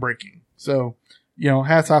groundbreaking. So,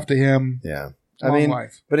 hats off to him. Yeah. Long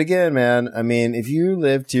life. But again, man, if you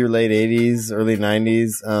lived to your late 80s, early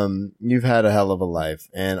 90s, you've had a hell of a life.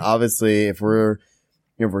 And obviously, if we're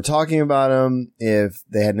talking about them, if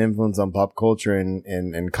they had an influence on pop culture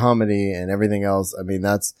and comedy and everything else,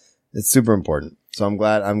 it's super important. So I'm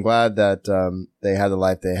glad that, they had the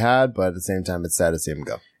life they had, but at the same time, it's sad to see them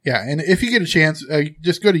go. Yeah. And if you get a chance,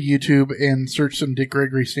 just go to YouTube and search some Dick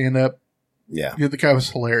Gregory stand up. Yeah. The guy was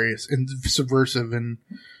hilarious and subversive and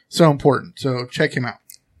so important. So check him out.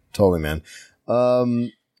 Totally, man.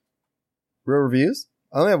 Real reviews?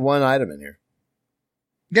 I only have one item in here.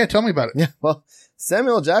 Yeah. Tell me about it. Yeah. Well,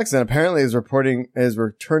 Samuel Jackson apparently is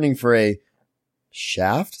returning for a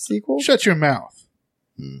Shaft sequel. Shut your mouth.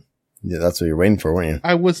 Yeah, that's what you're waiting for, weren't you?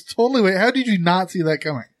 I was totally waiting. How did you not see that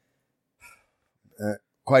coming?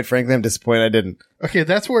 Quite frankly, I'm disappointed I didn't. Okay,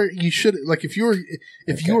 that's where you should, like, if you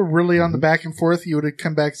were really on the back and forth, you would have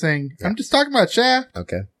come back saying, I'm just talking about Shaft.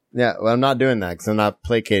 Okay. Yeah, well, I'm not doing that because I'm not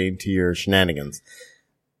placating to your shenanigans.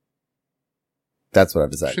 That's what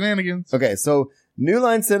I've decided. Shenanigans. Okay, so New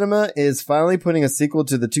Line Cinema is finally putting a sequel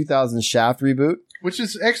to the 2000 Shaft reboot. Which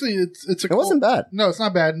is actually, it wasn't bad. No, it's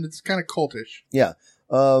not bad, and it's kind of cultish. Yeah.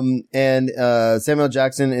 And Samuel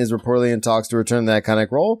Jackson is reportedly in talks to return to the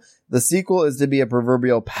iconic role. The sequel is to be a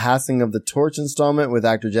proverbial passing of the torch installment with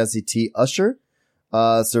actor Jesse T. Usher.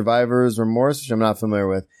 Survivor's Remorse, which I'm not familiar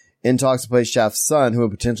with, in talks to play Shaft's son, who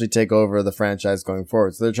would potentially take over the franchise going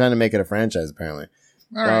forward. So they're trying to make it a franchise, apparently.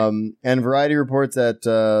 All right. And Variety reports that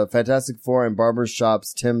Fantastic Four and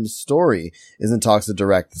Barbershop's Tim Story is in talks to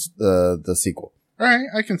direct the sequel. All right,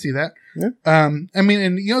 I can see that. Yeah. I mean,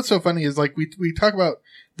 and you know what's so funny is like we talk about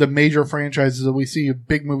the major franchises that we see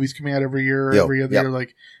big movies coming out every year or every other year,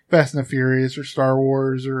 like Fast and the Furious or Star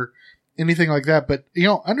Wars or anything like that. But you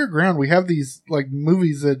know, underground we have these like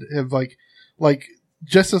movies that have like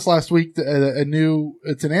just this last week,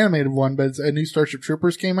 it's an animated one, but it's a new Starship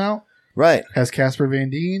Troopers came out. Right. Has Casper Van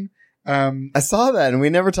Dien. I saw that and we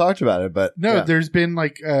never talked about it, but no, there's been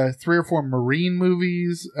like 3 or 4 Marine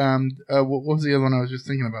movies. What was the other one I was just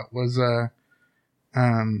thinking about? Was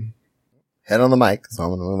Head on the mic, so I'm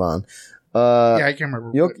gonna move on. Yeah, I can't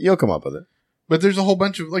remember. You'll come up with it. But there's a whole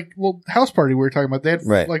bunch of House Party we were talking about. They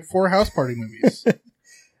had like 4 House Party movies.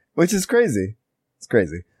 Which is crazy. It's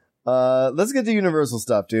crazy. Let's get to Universal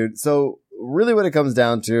stuff, dude. So really what it comes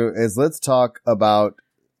down to is let's talk about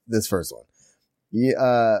this first one.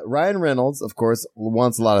 Ryan Reynolds, of course,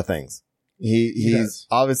 wants a lot of things. He's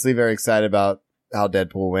obviously very excited about how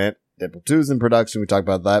Deadpool went. Deadpool 2's in production. We talked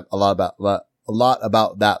about that a lot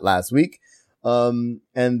about that last week. And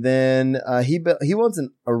then he wants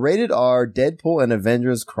a rated R Deadpool and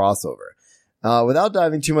Avengers crossover. Without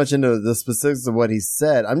diving too much into the specifics of what he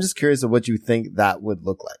said, I'm just curious of what you think that would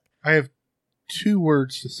look like. I have 2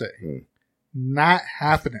 words to say. Not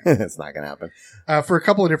happening. It's not going to happen. For a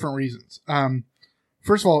couple of different reasons.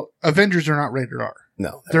 First of all, Avengers are not rated R.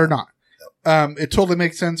 No. They're not. It totally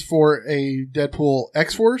makes sense for a Deadpool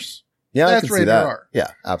X-Force. Yeah, that's I can rated see that. R.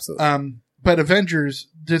 Yeah, absolutely. But Avengers,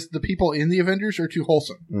 just the people in the Avengers are too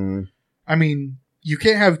wholesome. I mean, you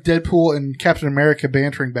can't have Deadpool and Captain America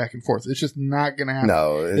bantering back and forth. It's just not going to happen.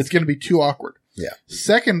 No. It's going to be too awkward. Yeah.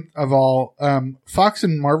 Second of all, Fox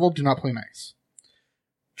and Marvel do not play nice.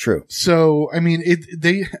 True. So, I mean,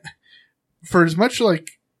 they, for as much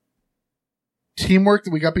like teamwork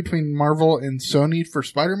that we got between Marvel and Sony for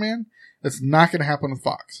Spider-Man, that's not going to happen with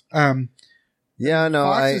Fox. Yeah, no,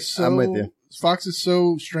 I'm with you. Fox is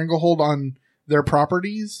so stranglehold on their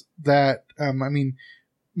properties that, I mean,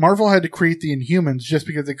 Marvel had to create the Inhumans just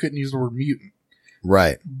because they couldn't use the word mutant.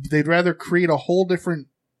 Right. They'd rather create a whole different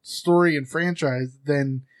story and franchise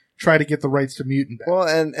than try to get the rights to mutant back. Well,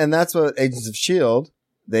 and that's what Agents of S.H.I.E.L.D.,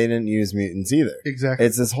 they didn't use mutants either. Exactly.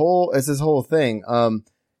 It's this whole thing.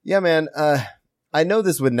 Yeah, man, I know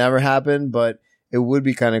this would never happen, but it would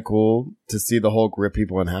be kind of cool to see the Hulk rip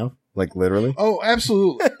people in half. Like literally. Oh,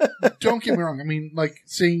 absolutely. Don't get me wrong. I mean, like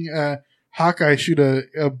seeing Hawkeye shoot a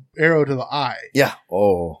arrow to the eye. Yeah.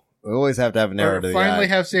 Oh, we always have to have an arrow to the eye. Finally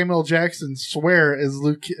have Samuel Jackson swear as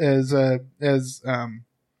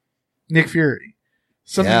Nick Fury.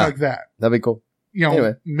 Something like that. That'd be cool. You know,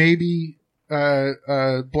 anyway. Maybe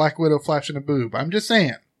Black Widow flashing a boob. I'm just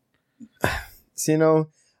saying. So, you know,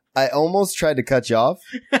 I almost tried to cut you off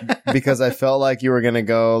because I felt like you were going to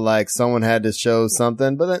go like someone had to show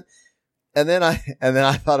something, but then I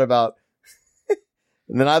thought about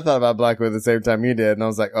Black Widow at the same time you did. And I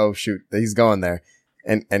was like, oh shoot, he's going there.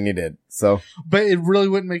 And you did. So, but it really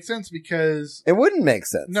wouldn't make sense because it wouldn't make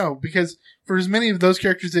sense. No, because for as many of those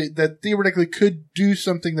characters that theoretically could do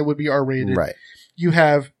something that would be R-rated, right? You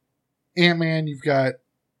have Ant-Man, you've got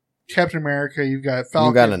Captain America, you've got Falcon.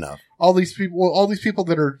 You got enough. All these people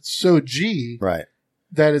that are so G, right?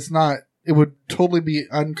 That it would totally be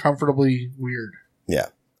uncomfortably weird. Yeah,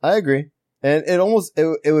 I agree. And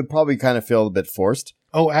it would probably kind of feel a bit forced.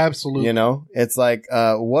 Oh, absolutely. You know, it's like,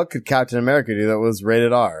 what could Captain America do that was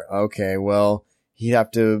rated R? Okay, well, he'd have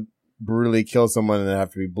to brutally kill someone and there'd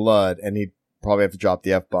have to be blood, and he'd probably have to drop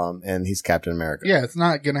the F-bomb, and he's Captain America. Yeah, it's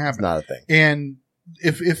not going to happen. It's not a thing. And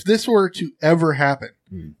if this were to ever happen,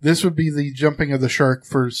 this would be the jumping of the shark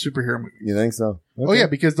for superhero movies. You think so? Okay. Oh, yeah,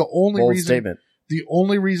 because the only Bold reason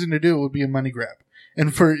to do it would be a money grab.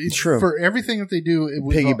 And for everything that they do, it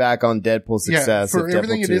would piggyback on Deadpool's success. Yeah, for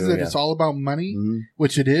everything it's all about money,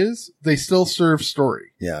 which it is, they still serve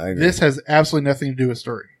story. Yeah, I agree. This has absolutely nothing to do with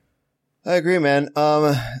story. I agree, man.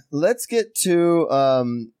 Let's get to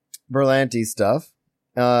Berlanti stuff.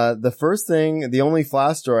 The only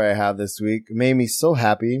Flash story I have this week made me so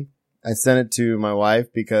happy. I sent it to my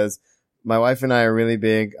wife because my wife and I are really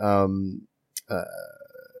big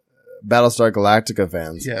Battlestar Galactica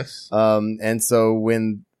fans. Yes. And so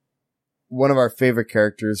when one of our favorite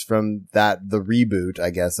characters from the reboot,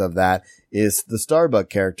 I guess, of that is the Starbuck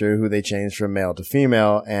character who they changed from male to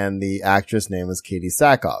female, and the actress name was Katie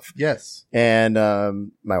Sackhoff. Yes. And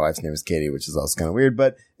my wife's name is Katie, which is also kind of weird,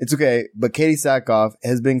 but it's okay. But Katie Sackhoff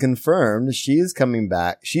has been confirmed. She is coming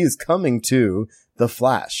back. She is coming to The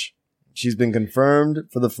Flash. She's been confirmed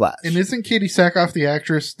for The Flash. And isn't Katie Sackhoff the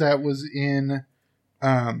actress that was in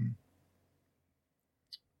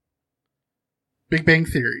Big Bang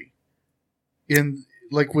Theory? In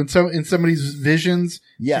like when in somebody's visions,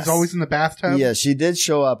 yes. She's always in the bathtub. Yeah, she did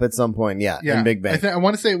show up at some point. Yeah, in Big Bang. I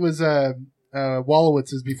want to say it was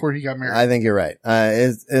Wolowitz's before he got married. I think you're right.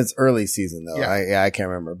 It's early season though. Yeah. I can't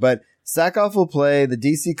remember. But Sackhoff will play the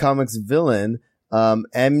DC Comics villain,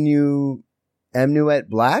 Amnuet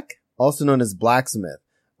Black, also known as Blacksmith,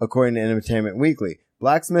 according to Entertainment Weekly.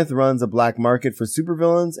 Blacksmith runs a black market for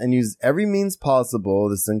supervillains and uses every means possible,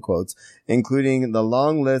 this in quotes, including the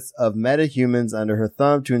long list of metahumans under her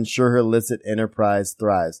thumb to ensure her illicit enterprise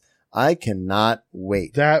thrives. I cannot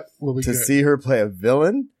wait that will be to good. see her play a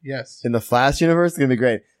villain. Yes. In the Flash universe. It's going to be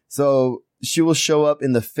great. So she will show up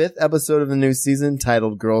in the 5th episode of the new season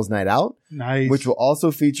titled Girls Night Out. Nice. Which will also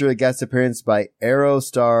feature a guest appearance by Arrow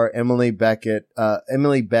star Emily Bett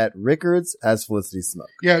Rickards as Felicity Smoke.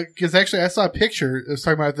 Yeah, because actually I saw a picture. It was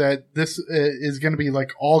talking about that this is going to be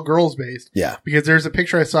like all girls based. Yeah. Because there's a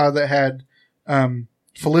picture I saw that had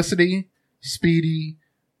Felicity, Speedy,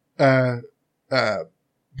 the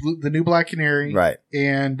new Black Canary, right,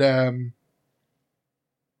 and I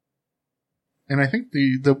think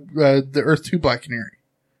the Earth 2 Black Canary.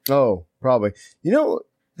 Oh, probably. You know,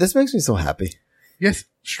 this makes me so happy. Yes,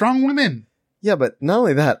 strong women. Yeah, but not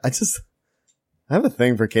only that, I have a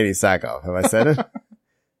thing for Katie Sackhoff. Have I said it?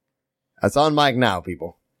 That's on mic now,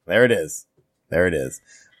 people. There it is. There it is.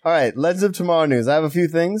 All right, Legends of Tomorrow news. I have a few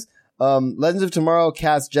things. Legends of Tomorrow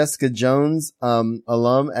cast Jessica Jones,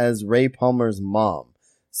 alum, as Ray Palmer's mom.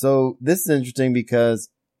 So this is interesting because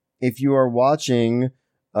if you are watching,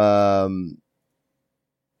 I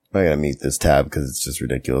gotta mute this tab because it's just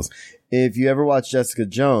ridiculous. If you ever watch Jessica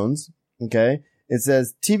Jones, okay, it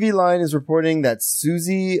says TV Line is reporting that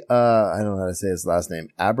Susie, I don't know how to say his last name,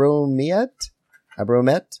 Abromet?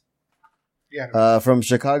 Yeah. From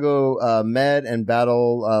Chicago Med and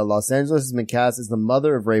Battle Los Angeles has been cast as the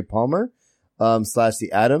mother of Ray Palmer, / the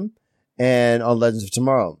Atom, and on Legends of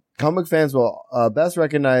Tomorrow. Comic fans will best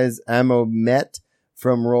recognize Amomet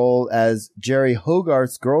from role as Jerry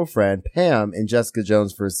Hogarth's girlfriend, Pam, in Jessica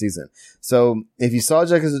Jones' first season. So if you saw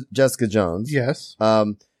Jessica Jones, yes,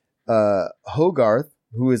 Hogarth,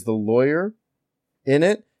 who is the lawyer in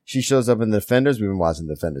it, she shows up in The Defenders. We've been watching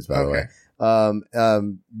The Defenders, by the way.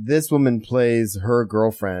 This woman plays her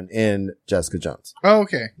girlfriend in Jessica Jones. Oh,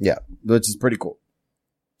 okay. Yeah, which is pretty cool.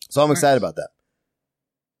 So I'm excited about that.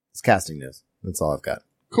 It's casting news. That's all I've got.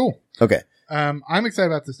 Cool. Okay. I'm excited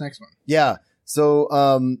about this next one. Yeah. So,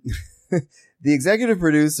 the executive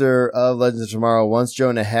producer of Legends of Tomorrow wants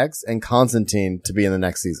Jonah Hex and Constantine to be in the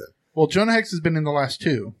next season. Well, Jonah Hex has been in the last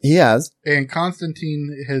 2. He has. And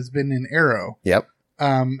Constantine has been in Arrow. Yep.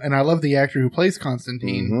 And I love the actor who plays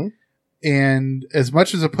Constantine. Mm-hmm. And as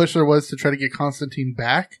much as a push there was to try to get Constantine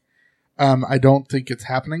back, I don't think it's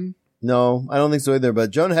happening. No, I don't think so either,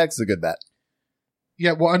 but Jonah Hex is a good bet.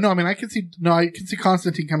 Yeah, well, no, I mean, I can see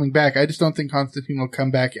Constantine coming back. I just don't think Constantine will come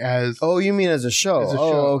back as... Oh, you mean as a show?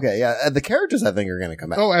 show. Okay, yeah. The characters, I think, are going to come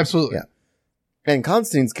back. Oh, absolutely. Yeah. And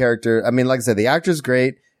Constantine's character, I mean, like I said, the actor's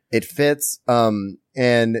great. It fits. And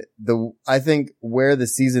I think where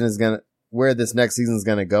this next season is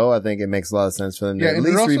going to go, I think it makes a lot of sense for them to at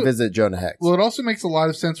least revisit Jonah Hex. Well, it also makes a lot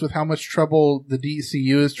of sense with how much trouble the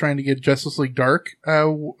DCU is trying to get Justice League Dark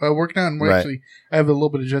working out. And actually, I have a little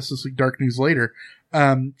bit of Justice League Dark news later.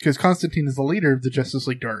 Because Constantine is the leader of the Justice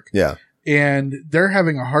League Dark. Yeah. And they're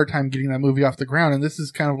having a hard time getting that movie off the ground. And this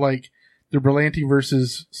is kind of like the Berlanti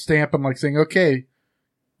versus Stamp. I'm like saying, okay,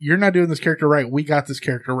 you're not doing this character right. We got this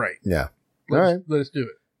character right. Yeah. Let us do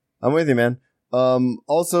it. I'm with you, man.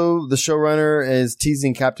 Also, the showrunner is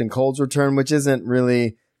teasing Captain Cold's return, which isn't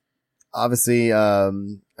really, obviously, I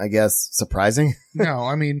guess, surprising. No,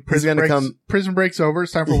 I mean, Prison Break's over.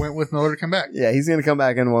 It's time for Wentworth Miller to come back. Yeah, he's going to come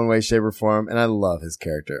back in one way, shape, or form. And I love his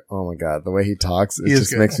character. Oh my God. The way he talks, it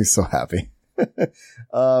just makes me so happy.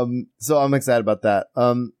 So I'm excited about that.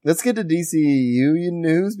 Let's get to DCU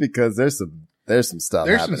news because there's some stuff happening.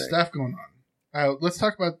 There's some stuff going on. Let's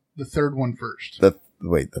talk about the third one first. The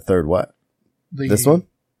third what? This one?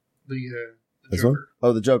 This one?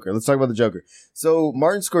 Oh, the Joker. Let's talk about the Joker. So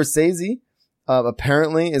Martin Scorsese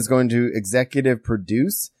apparently is going to executive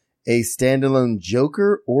produce a standalone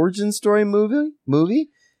Joker origin story movie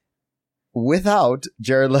without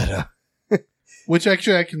Jared Leto. Which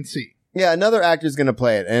actually I can see. Yeah, another actor's going to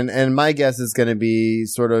play it. And my guess is going to be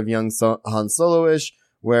sort of young Han Solo-ish,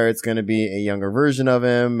 where it's going to be a younger version of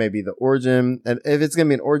him, maybe the origin. And if it's going to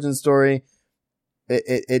be an origin story,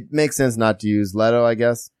 it makes sense not to use Leto, I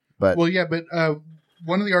guess. But well, yeah, but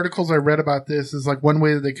one of the articles I read about this is like one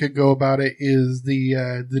way that they could go about it is the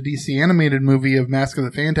DC animated movie of Mask of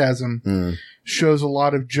the Phantasm shows a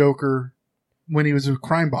lot of Joker when he was a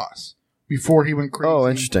crime boss before he went crazy. Oh,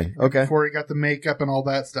 interesting. Okay. Before he got the makeup and all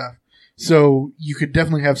that stuff. So you could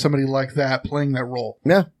definitely have somebody like that playing that role.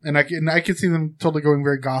 Yeah. And I could see them totally going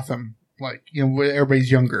very Gotham, like, you know, where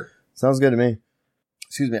everybody's younger. Sounds good to me.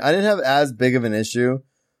 Excuse me. I didn't have as big of an issue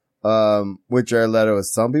with Jared Leto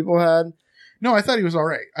as some people had. No, I thought he was all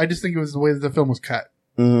right. I just think it was the way that the film was cut.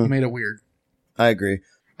 Mm-hmm. It made it weird. I agree.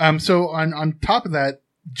 So on top of that,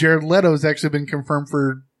 Jared Leto has actually been confirmed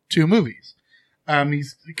for 2 movies.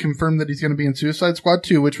 He's confirmed that he's going to be in Suicide Squad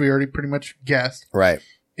 2, which we already pretty much guessed. Right.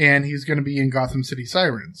 And he's going to be in Gotham City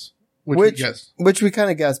Sirens, which we guessed. Which we kind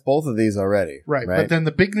of guessed both of these already. Right. But then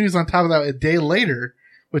the big news on top of that, a day later,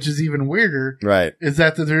 which is even weirder, right, is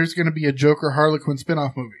that there's going to be a Joker Harley Quinn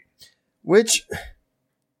spinoff movie. Which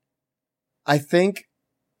I think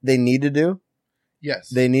they need to do. Yes.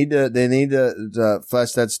 They need to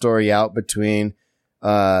flesh that story out between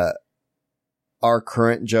our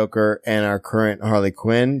current Joker and our current Harley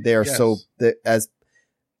Quinn. They are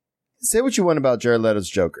say what you want about Jared Leto's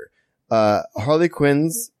Joker. Harley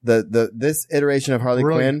Quinn's this iteration of Harley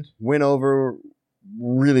Quinn went over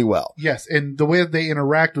really well. Yes, and the way that they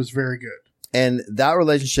interact was very good. And that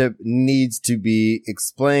relationship needs to be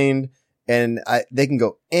explained, and they can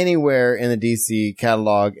go anywhere in the DC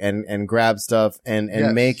catalog and grab stuff and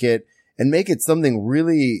make it something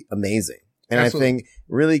really amazing. And absolutely. I think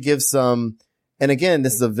really give some, and again,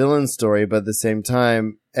 this is a villain story, but at the same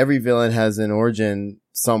time, every villain has an origin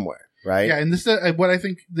somewhere, right? Yeah, and this is what I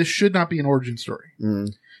think this should not be an origin story.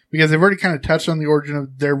 Because they've already kind of touched on the origin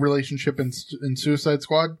of their relationship in Suicide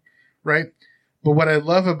Squad, right? But what I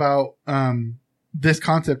love about this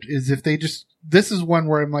concept is if they this is one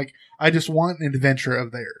where I'm like, I just want an adventure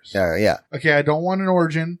of theirs. Yeah. Okay, I don't want an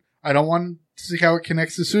origin. I don't want to see how it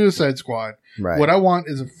connects to Suicide Squad. Right. What I want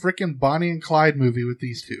is a freaking Bonnie and Clyde movie with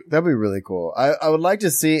these two. That'd be really cool. I would like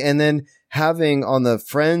to see, and then having on the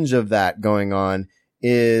fringe of that going on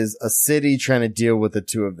is a city trying to deal with the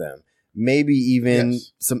two of them. Maybe even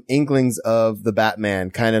some inklings of the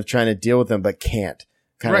Batman kind of trying to deal with them, but can't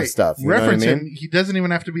kind of stuff. You Reference know what I mean? him. He doesn't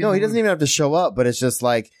even have to be. No, he doesn't even have to show up, but it's just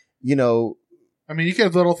like, you know. I mean, you could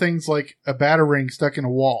have little things like a batarang stuck in a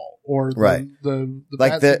wall or the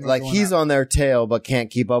like he's on their tail, but can't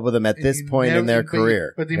keep up with them at this point in their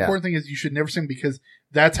career. But the important thing is you should never see them because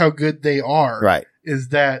that's how good they are. Right. Is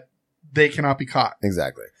that they cannot be caught.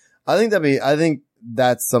 Exactly. I think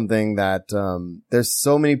that's something that, there's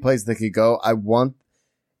so many places they could go.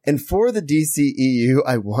 And for the DCEU,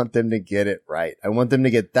 I want them to get it right. I want them to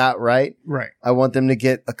get that right. Right. I want them to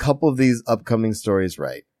get a couple of these upcoming stories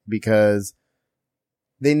right because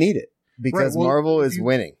they need it. Because Marvel is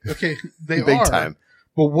winning. Okay. They big are. time.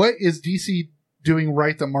 But what is DC doing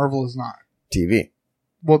right that Marvel is not? TV.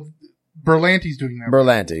 Well, Berlanti's doing that.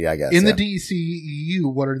 Berlanti, I guess. In the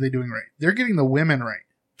DCEU, what are they doing right? They're getting the women right.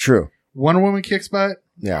 True. Wonder Woman kicks butt.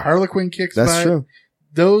 Yeah. Harley Quinn kicks butt. That's true.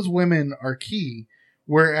 Those women are key,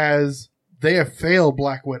 whereas they have failed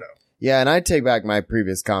Black Widow. Yeah, and I take back my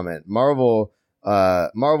previous comment. Marvel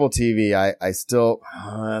TV, I still,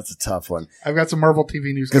 that's a tough one. I've got some Marvel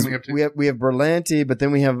TV news coming up too. We have Berlanti, but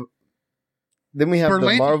then we have the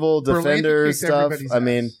Marvel Defender stuff. I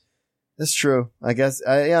mean, that's true. I guess,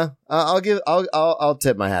 I'll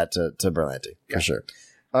tip my hat to Berlanti for sure.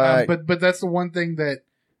 But that's the one thing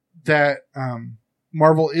that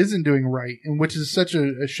Marvel isn't doing right, and which is such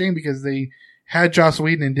a shame because they had Joss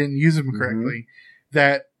Whedon and didn't use him correctly.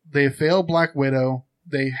 That they failed Black Widow.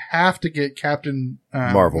 They have to get Captain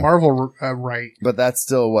Marvel right. But that's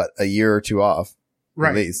still a year or two off, right?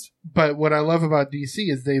 At least. But what I love about DC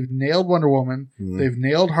is they've nailed Wonder Woman. They've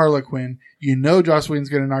nailed Harley Quinn. You know, Joss Whedon's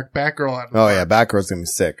going to knock Batgirl out. Yeah, Batgirl's going to be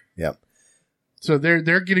sick. Yep. So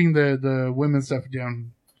they're getting the women's stuff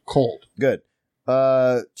down cold. Good.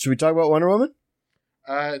 Should we talk about Wonder Woman?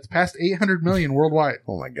 It's past 800 million worldwide.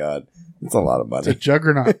 Oh my God. It's a lot of money. It's a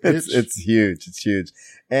juggernaut. It's huge. It's huge.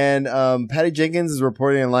 And, Patty Jenkins is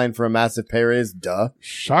reporting in line for a massive pay raise. Duh.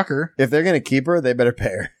 Shocker. If they're going to keep her, they better pay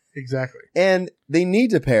her. Exactly. And they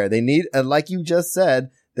need to pay her. They need, like you just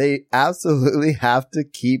said, they absolutely have to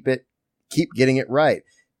keep getting it right.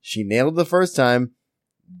 She nailed it the first time.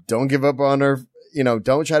 Don't give up on her.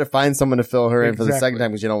 don't try to find someone to fill her in for the second Exactly.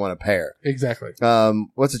 time because you don't want to pay her. Exactly.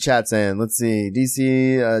 What's the chat saying? Let's see.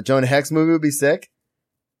 DC, Jonah Hex movie would be sick.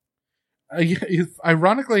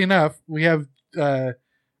 Ironically enough, we have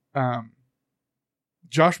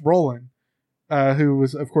Josh Brolin, who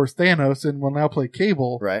was, of course, Thanos and will now play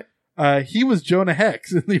Cable. Right. He was Jonah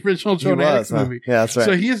Hex in the original Jonah Hex movie. Yeah, that's right.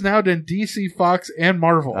 So he has now done DC, Fox, and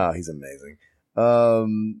Marvel. Oh, he's amazing.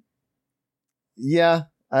 Yeah,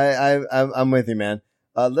 I'm with you, man.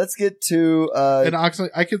 Let's get to And actually,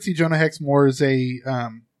 I could see Jonah Hex more as a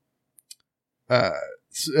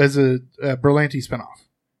Berlanti spinoff.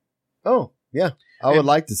 Oh, yeah. I would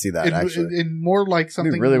like to see that, actually. And more like It'd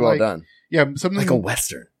something be really well like, done. Yeah, something Like a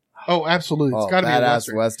Western. Oh, absolutely. It's got to be a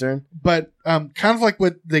badass Western. But kind of like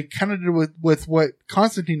what they kind of did with what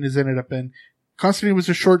Constantine has ended up in. Constantine was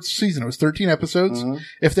a short season. It was 13 episodes. Mhm.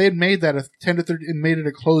 If they had made that a 10 to 13 and made it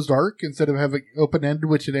a closed arc instead of having open ended,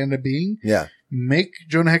 which it ended up being, Yeah. make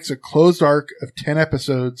Jonah Hex a closed arc of 10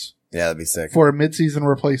 episodes Yeah, that'd be sick. for a mid-season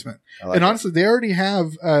replacement. I like And it. honestly, they already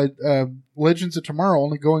have Legends of Tomorrow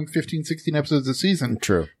only going 15, 16 episodes a season.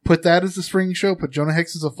 True. Put that as a spring show. Put Jonah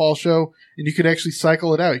Hex as a fall show. And you could actually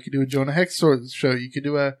cycle it out. You could do a Jonah Hex show. You could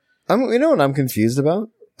do You know what I'm confused about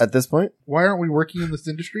at this point? why aren't we working in this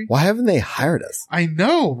industry? Why haven't they hired us? I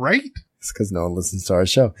know, right? It's because no one listens to our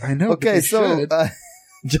show. I know. but Okay, they so should.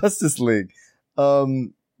 Justice League.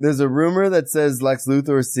 There's a rumor that says Lex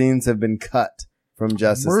Luthor scenes have been cut from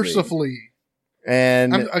Justice League. mercifully.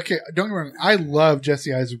 And Okay, don't get me wrong. I love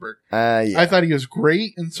Jesse Eisenberg. yeah. I thought he was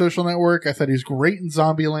great in Social Network. I thought he was great in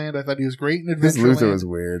Zombieland. I thought he was great in His Adventureland. Luthor was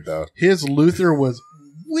weird, though. His Luthor was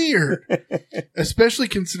weird, especially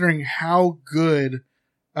considering how good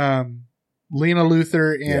Lena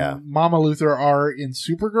Luthor and Yeah. Mama Luthor are in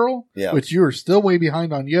Supergirl, Yeah. which you are still way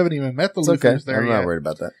behind on. You haven't even met the It's Luthors okay. there I'm yet. not worried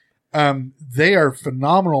about that. They are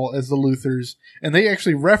phenomenal as the Luthors, and they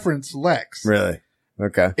actually reference Lex. Really?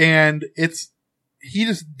 Okay. And he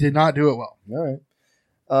just did not do it well. All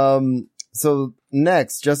right. So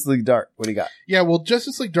next, Justice League Dark. What do you got? Yeah, well,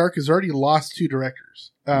 Justice League Dark has already lost 2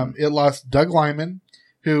 directors. It lost Doug Liman,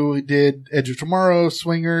 who did Edge of Tomorrow,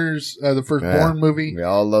 Swingers, the first Yeah. Bourne movie. We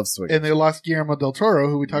all love Swing. And they lost Guillermo del Toro,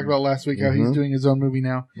 who we talked about last week, how he's Mhm. doing his own movie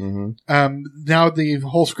now. Mm-hmm. Now the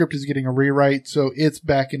whole script is getting a rewrite, so it's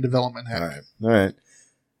back in development. All right. All right.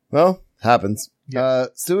 Well, happens. Yes.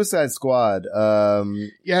 Suicide Squad.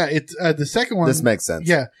 Yeah, it's the second one. This makes sense.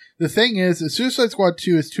 Yeah, the thing is, Suicide Squad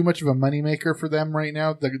 2 is too much of a moneymaker for them right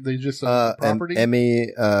now. They just property.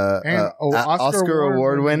 Emmy, Oscar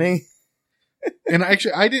award winning. And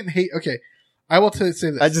actually, I didn't hate. Okay, I will say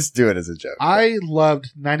this. I just do it as a joke. I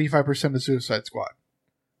loved 95% of Suicide Squad.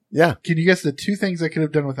 Yeah. Can you guess the 2 things I could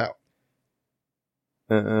have done without?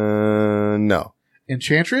 No.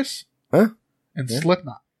 Enchantress, Huh? and Yeah.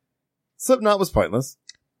 Slipknot. Slipknot was pointless.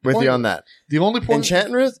 With you on that. The only point.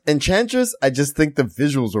 Enchantress, I just think the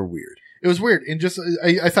visuals are weird. It was weird, and just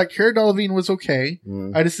I thought Cara Delevingne was okay.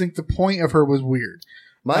 Mm. I just think the point of her was weird.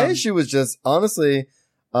 My issue was just, honestly,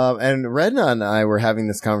 and Redna and I were having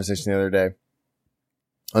this conversation the other day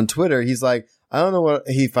on Twitter. He's like, I don't know what,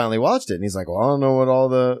 he finally watched it. And he's like, well, I don't know what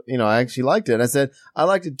all I actually liked it. And I said, I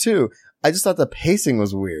liked it too. I just thought the pacing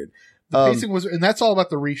was weird. The pacing was, and that's all about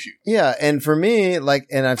the reshoot. Yeah. And for me,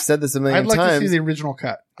 and I've said this a million I'd like times. to see the original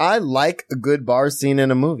cut. I like a good bar scene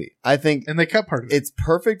in a movie. I think. And they cut part of it. It's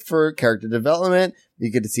perfect for character development.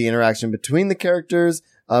 You get to see interaction between the characters.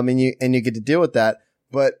 And you get to deal with that.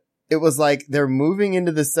 But it was like they're moving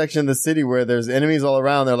into this section of the city where there's enemies all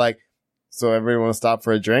around. They're like, so everybody want to stop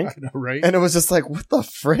for a drink? I know, right? And it was just like, what the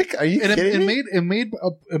frick? Are you kidding me?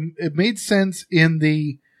 It made sense in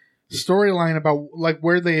the storyline about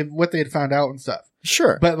what they had found out and stuff.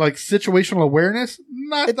 Sure. But situational awareness,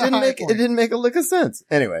 not It the didn't high make point. it didn't make a lick of sense.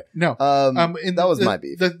 Anyway. No. And that was my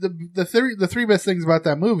beef. The 3 best things about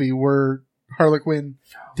that movie were Harley Quinn,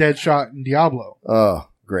 Deadshot, and Diablo. Oh,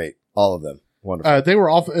 great. All of them. Wonderful. They were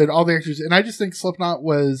all the actors, and I just think Slipknot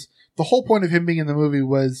was the whole point of him being in the movie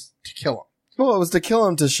was to kill him. Well, it was to kill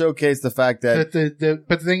him to showcase the fact that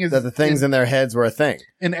But the thing is that the things in their heads were a thing.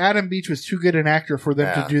 And Adam Beach was too good an actor for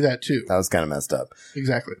them to do that too. That was kind of messed up.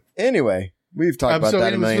 Exactly. Anyway, we've talked about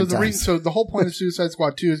that a million times. So the whole point of Suicide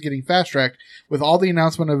Squad 2 is getting fast tracked with all the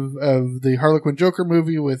announcement of the Harley Quinn Joker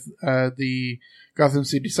movie, with the Gotham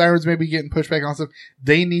City Sirens maybe getting pushed back on stuff.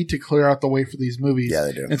 They need to clear out the way for these movies. Yeah,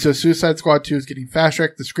 they do. And so Suicide Squad 2 is getting fast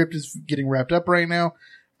tracked. The script is getting wrapped up right now.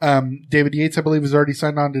 David Yates, I believe, has already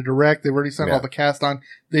signed on to direct. They've already signed all the cast on.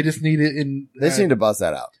 They just need it in. They just need to bust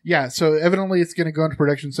that out. Yeah, so evidently it's going to go into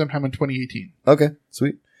production sometime in 2018. Okay,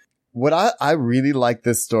 sweet. What I really like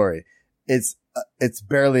this story. It's it's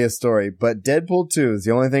barely a story, but Deadpool 2 is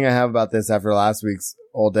the only thing I have about this after last week's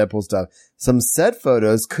old Deadpool stuff. Some set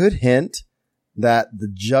photos could hint that the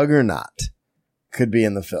Juggernaut could be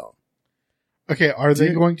in the film. Okay, are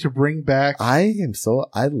they going to bring back... I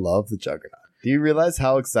love the Juggernaut. Do you realize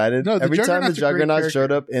how excited? No, every time the Juggernaut's a great Juggernaut character.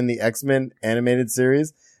 showed up in the X-Men animated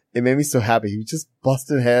series, it made me so happy. He was just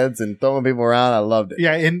busting heads and throwing people around. I loved it.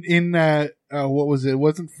 Yeah, in what was it? It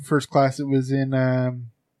wasn't First Class. It was in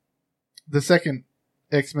the second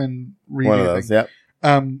X-Men remake. One of those, yep.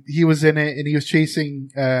 He was in it, and he was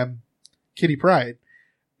chasing Kitty Pryde,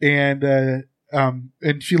 and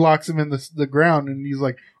she locks him in the ground, and he's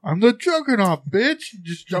like, "I'm the Juggernaut, bitch!" He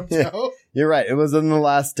just jumps out. You're right. It was in The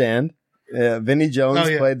Last Stand. Vinnie Jones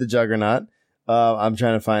played the Juggernaut. I'm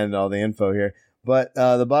trying to find all the info here. But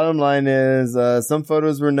the bottom line is some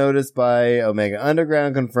photos were noticed by Omega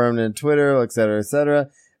Underground, confirmed in Twitter, et cetera, et cetera.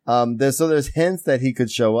 There's hints that he could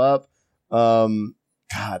show up.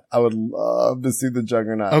 God, I would love to see the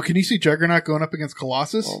Juggernaut. Oh, can you see Juggernaut going up against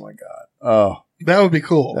Colossus? Oh, my God. Oh. That would be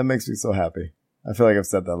cool. That makes me so happy. I feel like I've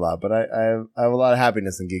said that a lot, but I have a lot of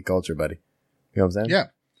happiness in geek culture, buddy. You know what I'm saying? Yeah.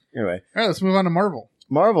 Anyway. All right, let's move on to Marvel.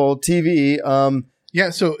 Marvel TV. Yeah,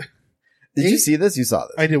 so... Did you see this? You saw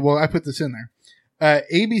this. I did. Well, I put this in there.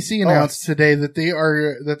 ABC announced today that they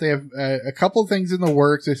have a couple of things in the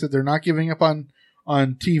works. They said they're not giving up on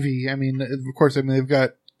TV. I mean, of course, they've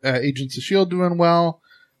got Agents of S.H.I.E.L.D. doing well.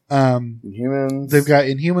 Inhumans. They've got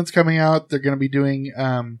Inhumans coming out. They're going to be doing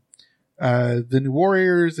the New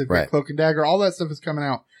Warriors. They've got Cloak and Dagger. All that stuff is coming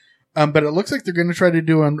out. But it looks like they're going to try to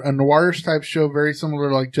do a noirish type show, very similar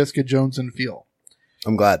to like Jessica Jones and Feel.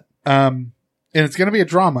 I'm glad. And it's going to be a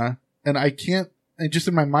drama. And just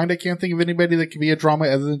in my mind, I can't think of anybody that could be a drama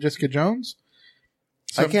other than Jessica Jones.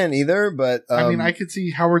 So, I can't either, but I mean, I could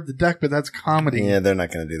see Howard the Duck, but that's comedy. Yeah, they're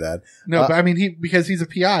not going to do that. No, but I mean, because he's a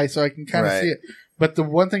PI, so I can kind of see it. But the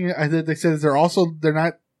one thing that they said is they're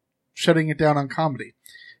not shutting it down on comedy.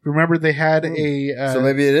 Remember, they had so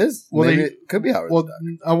maybe it is. Well, maybe it could be Howard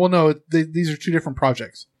the Duck. Well, no, these are two different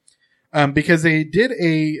projects. Because they did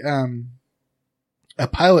a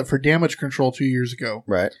pilot for Damage Control 2 years ago.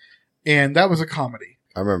 Right. And that was a comedy.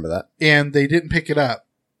 I remember that. And they didn't pick it up.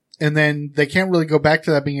 And then they can't really go back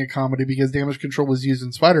to that being a comedy because Damage Control was used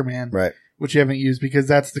in Spider-Man. Right. Which you haven't used because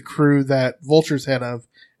that's the crew that Vulture's head of,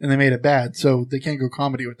 and they made it bad. So they can't go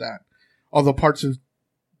comedy with that. Although parts of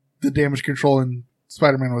the Damage Control in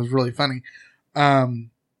Spider-Man was really funny.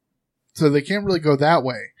 So they can't really go that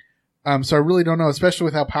way. So I really don't know, especially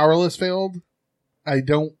with how Powerless failed. I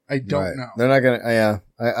don't know. They're not going to, yeah,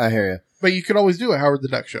 I hear you. But you could always do a Howard the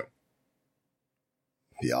Duck show.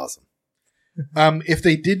 Be awesome. If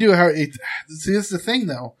they did do see, this is the thing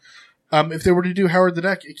though. If they were to do Howard the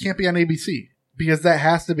Duck, it can't be on ABC because that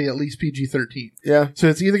has to be at least PG-13. Yeah. So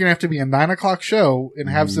it's either going to have to be a 9:00 show and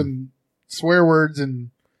have some swear words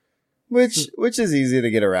and which is easy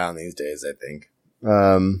to get around these days, I think.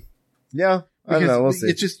 Yeah. I don't know. We'll see.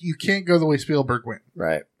 It's just you can't go the way Spielberg went.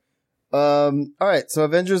 Right. All right. So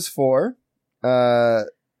Avengers 4.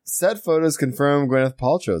 Set photos confirm Gwyneth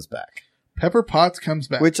Paltrow's back. Pepper Potts comes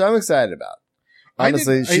back. Which I'm excited about.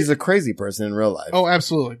 Honestly, she's a crazy person in real life. Oh,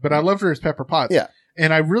 absolutely. But I loved her as Pepper Potts. Yeah.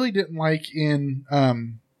 And I really didn't like in...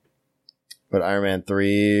 But Iron Man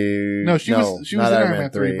 3... No, she was in Iron Man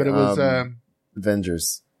 3, but it was...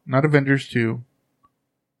 Avengers. Not Avengers 2.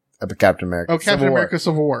 Captain America. Oh, Captain America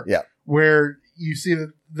Civil War. Yeah. Where you see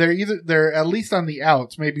that they're at least on the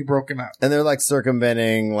outs, maybe broken up. And they're like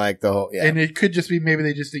circumventing like the whole... Yeah. And it could just be maybe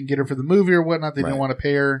they just didn't get her for the movie or whatnot. They didn't want to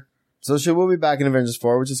pay her. So she will be back in Avengers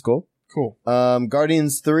 4, which is cool. Cool.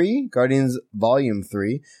 Guardians Volume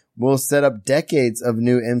 3 will set up decades of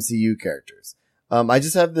new MCU characters. I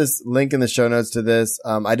just have this link in the show notes to this.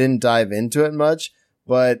 I didn't dive into it much,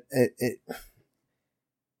 but it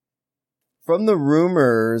from the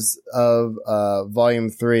rumors of Volume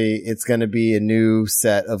 3, it's going to be a new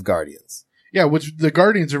set of Guardians. Yeah, which the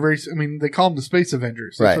Guardians are very... I mean, they call them the Space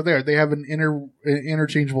Avengers. That's what they are. They have an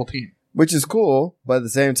interchangeable team. Which is cool, but at the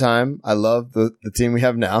same time, I love the team we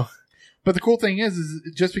have now. But the cool thing is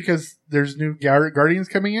just because there's new Guardians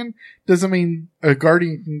coming in, doesn't mean a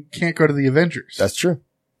Guardian can't go to the Avengers. That's true.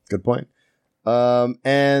 Good point.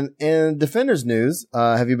 And in Defenders news,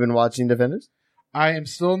 have you been watching Defenders? I am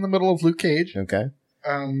still in the middle of Luke Cage. Okay.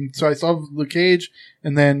 So I saw Luke Cage,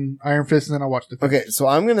 and then Iron Fist, and then I watched Defenders. Okay, so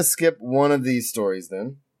I'm going to skip one of these stories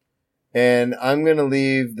then. And I'm going to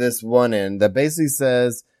leave this one in that basically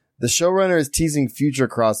says... The showrunner is teasing future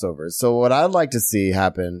crossovers. So what I'd like to see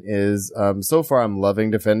happen is, so far I'm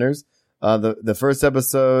loving Defenders. The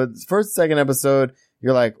second episode,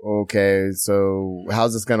 you're like, okay, so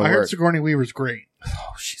how's this going to work? I heard Sigourney Weaver's great.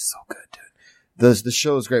 Oh, she's so good, dude. the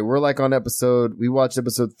show is great. We're like on we watched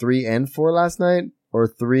episode 3 and 4 last night, or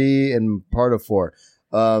 3 and part of 4.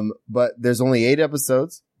 But there's only 8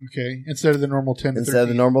 episodes. Okay. Instead of the normal 10 to 13. Instead of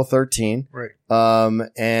the normal 13. Right.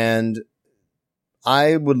 And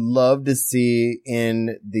I would love to see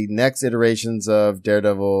in the next iterations of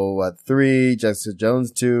Daredevil, 3, Jessica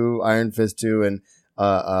Jones 2, Iron Fist 2, and,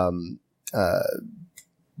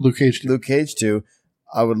 Luke Cage 2. Luke Cage 2.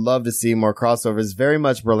 I would love to see more crossovers, very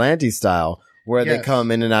much Berlanti style, where they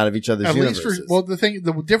come in and out of each other's universes.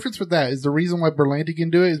 The difference with that is the reason why Berlanti can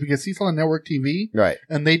do it is because he's on network TV, right?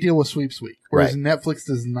 And they deal with sweeps week, whereas Netflix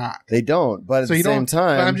does not. They don't, but at the same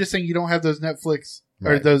time, but I'm just saying you don't have those Netflix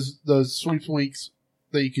or those sweeps weeks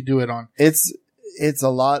that you could do it on. It's a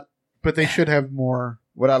lot, but they should have more.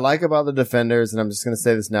 What I like about the Defenders, and I'm just going to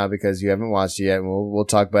say this now because you haven't watched it yet, and we'll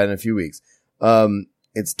talk about it in a few weeks.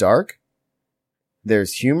 It's dark.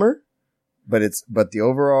 There's humor, but the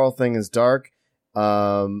overall thing is dark.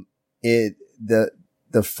 The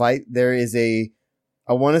fight,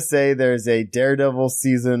 I want to say there's a Daredevil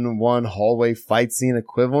season 1 hallway fight scene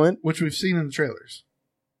equivalent, which we've seen in the trailers.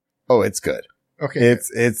 Oh, it's good. Okay.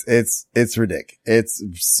 It's ridiculous. It's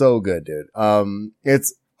so good, dude.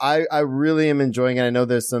 I really am enjoying it. I know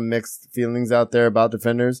there's some mixed feelings out there about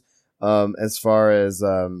Defenders, as far as,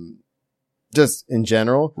 just in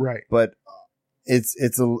general. Right. But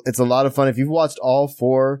it's a lot of fun. If you've watched all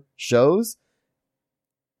 4 shows,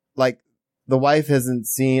 like the wife hasn't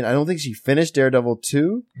seen, I don't think she finished Daredevil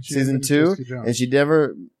 2, season 2, and she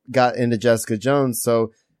never got into Jessica Jones.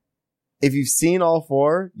 So if you've seen all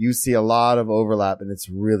 4, you see a lot of overlap, and it's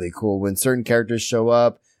really cool. When certain characters show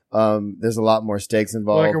up, there's a lot more stakes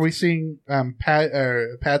involved. Like, are we seeing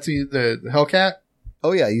Patsy the Hellcat?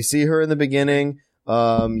 Oh yeah, you see her in the beginning.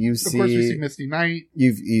 Of course, we see Misty Knight.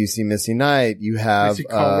 You see Misty Knight. You have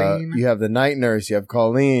you have the Night Nurse. You have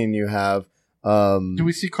Colleen. You have. Do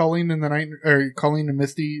we see Colleen and the Night or Colleen and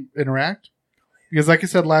Misty interact? Because, like I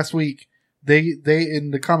said last week, they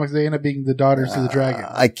in the comics they end up being the daughters of the dragon.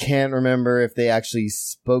 I can't remember if they actually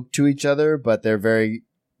spoke to each other, but they're very,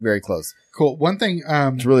 very close. Cool. One thing,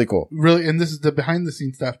 it's really cool. Really, and this is the behind the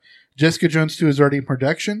scenes stuff. Jessica Jones 2 is already in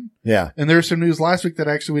production. Yeah, and there's some news last week that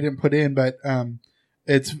actually we didn't put in, but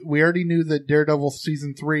we already knew that Daredevil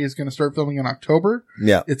season 3 is going to start filming in October.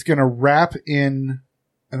 Yeah, it's going to wrap in,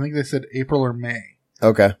 I think they said April or May.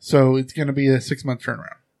 Okay, so it's going to be a 6-month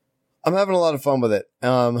turnaround. I'm having a lot of fun with it.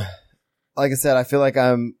 Like I said, I feel like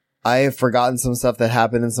I have forgotten some stuff that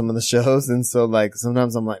happened in some of the shows, and so like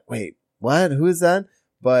sometimes I'm like, wait, what? Who is that?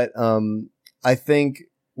 But I think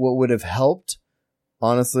what would have helped,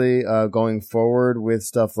 honestly, going forward with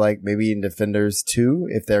stuff like maybe in Defenders 2,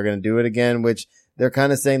 if they're going to do it again, which they're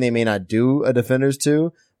kind of saying they may not do a Defenders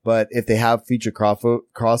 2, but if they have feature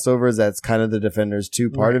crossovers, that's kind of the Defenders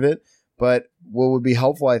 2 part of it. But what would be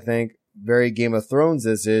helpful, I think, very Game of Thrones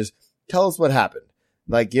is tell us what happened.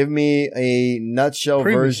 Like, give me a nutshell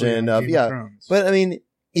version of But I mean,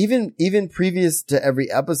 even previous to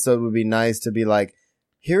every episode would be nice to be like,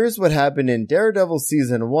 here's what happened in Daredevil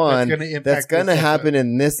season 1 that's going to happen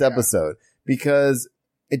in this episode, because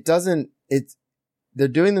they're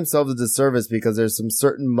doing themselves a disservice, because there's some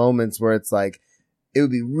certain moments where it's like, it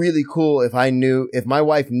would be really cool if my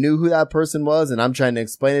wife knew who that person was and I'm trying to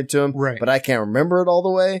explain it to him, right, but I can't remember it all the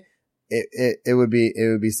way. It would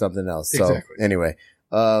be something else. Exactly.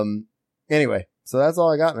 So anyway, so that's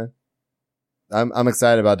all I got, man. I'm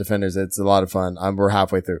excited about Defenders. It's a lot of fun. We're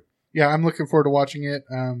halfway through. Yeah, I'm looking forward to watching it.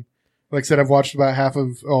 Like I said, I've watched about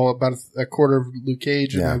about a quarter of Luke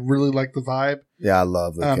Cage, and I really like the vibe. Yeah, I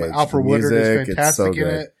love Luke Cage. Alfred Woodard is fantastic in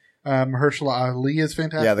it. Mahershala Ali is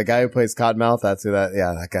fantastic. Yeah, the guy who plays Cottonmouth,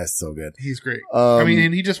 that guy's so good. He's great.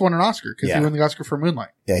 And he just won an Oscar because he won the Oscar for Moonlight.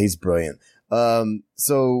 Yeah, he's brilliant.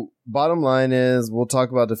 So bottom line is, we'll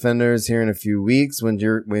talk about Defenders here in a few weeks when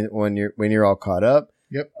you're all caught up.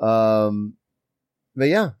 Yep. But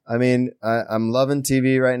yeah, I mean, I'm loving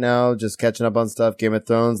TV right now, just catching up on stuff. Game of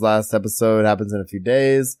Thrones last episode happens in a few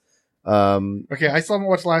days. Okay, I still haven't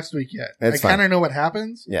watched last week yet. I kind of know what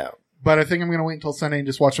happens. Yeah. But I think I'm going to wait until Sunday and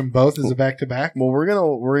just watch them both as a back-to-back. Well, we're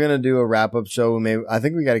gonna do a wrap-up show. I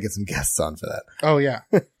think we got to get some guests on for that. Oh, yeah.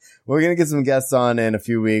 We're going to get some guests on in a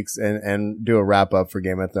few weeks and do a wrap-up for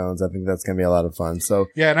Game of Thrones. I think that's going to be a lot of fun. So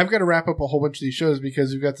yeah, and I've got to wrap up a whole bunch of these shows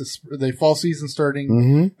because we've got the fall season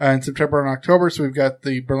starting in September and October. So we've got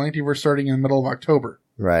the Berlantiverse starting in the middle of October.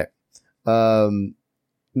 Right.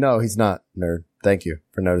 No, he's not, nerd. Thank you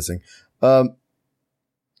for noticing. You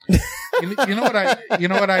know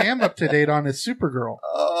what I am up to date on is Supergirl.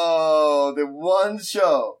 Oh, the one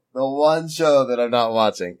show that I'm not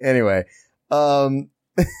watching. Anyway,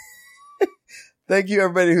 Thank you,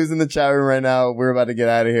 everybody who's in the chat room right now. We're about to get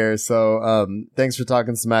out of here. So, thanks for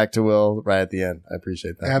talking smack to Will right at the end. I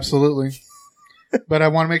appreciate that. Absolutely. But I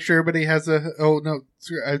want to make sure everybody has Can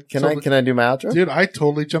I do my outro? Dude, I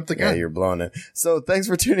totally jumped the gun. Yeah, you're blowing it. So thanks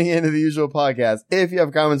for tuning in to The Usual Podcast. If you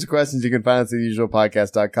have comments or questions, you can find us at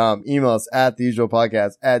theusualpodcast.com. Email us at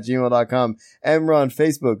theusualpodcast@gmail.com. And we're on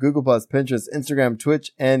Facebook, Google+, Pinterest, Instagram,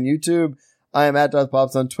 Twitch, and YouTube. I am at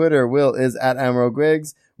Pops on Twitter. Will is at Amaro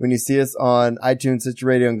Griggs. When you see us on iTunes, Stitcher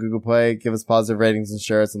Radio, and Google Play, give us positive ratings and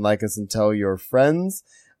share us and like us and tell your friends.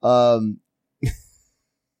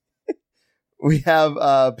 We have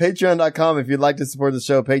patreon.com. If you'd like to support the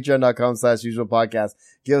show, patreon.com/usualpodcast.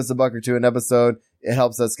 Give us $1 or $2 an episode. It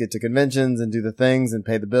helps us get to conventions and do the things and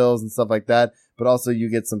pay the bills and stuff like that. But also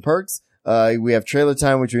you get some perks. We have Trailer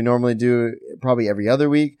Time, which we normally do probably every other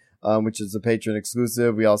week, which is a Patreon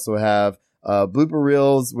exclusive. We also have blooper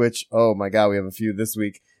reels, which, oh my God, we have a few this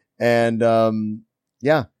week. And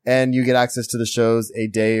yeah, and you get access to the shows a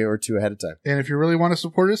day or two ahead of time. And if you really want to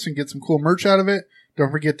support us and get some cool merch out of it, don't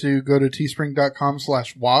forget to go to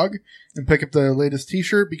teespring.com/wog and pick up the latest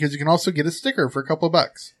t-shirt, because you can also get a sticker for a couple of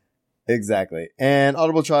bucks. Exactly. And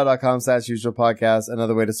audibletrial.com/usualpodcast,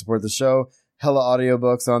 another way to support the show. Hella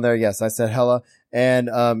audiobooks on there. Yes, I said hella. And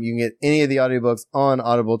you can get any of the audiobooks on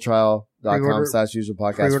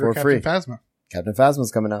audibletrial.com/usualpodcast for free. Captain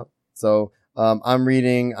Phasma's coming out. So I'm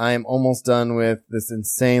almost done with this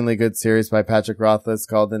insanely good series by Patrick Rothfuss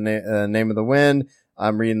called The Name of the Wind.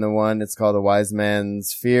 I'm reading the one. It's called A Wise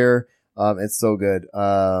Man's Fear. It's so good.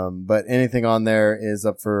 But anything on there is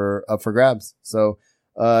up for grabs. So,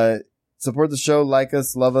 support the show, like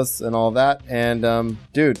us, love us, and all that. And,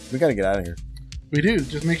 dude, we gotta get out of here. We do.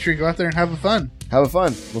 Just make sure you go out there and have fun. Have a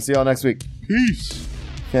fun. We'll see y'all next week. Peace.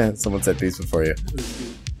 Yeah, someone said peace before you.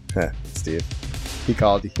 Steve. He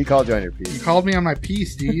called you on your piece. You called me on my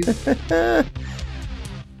piece, Steve.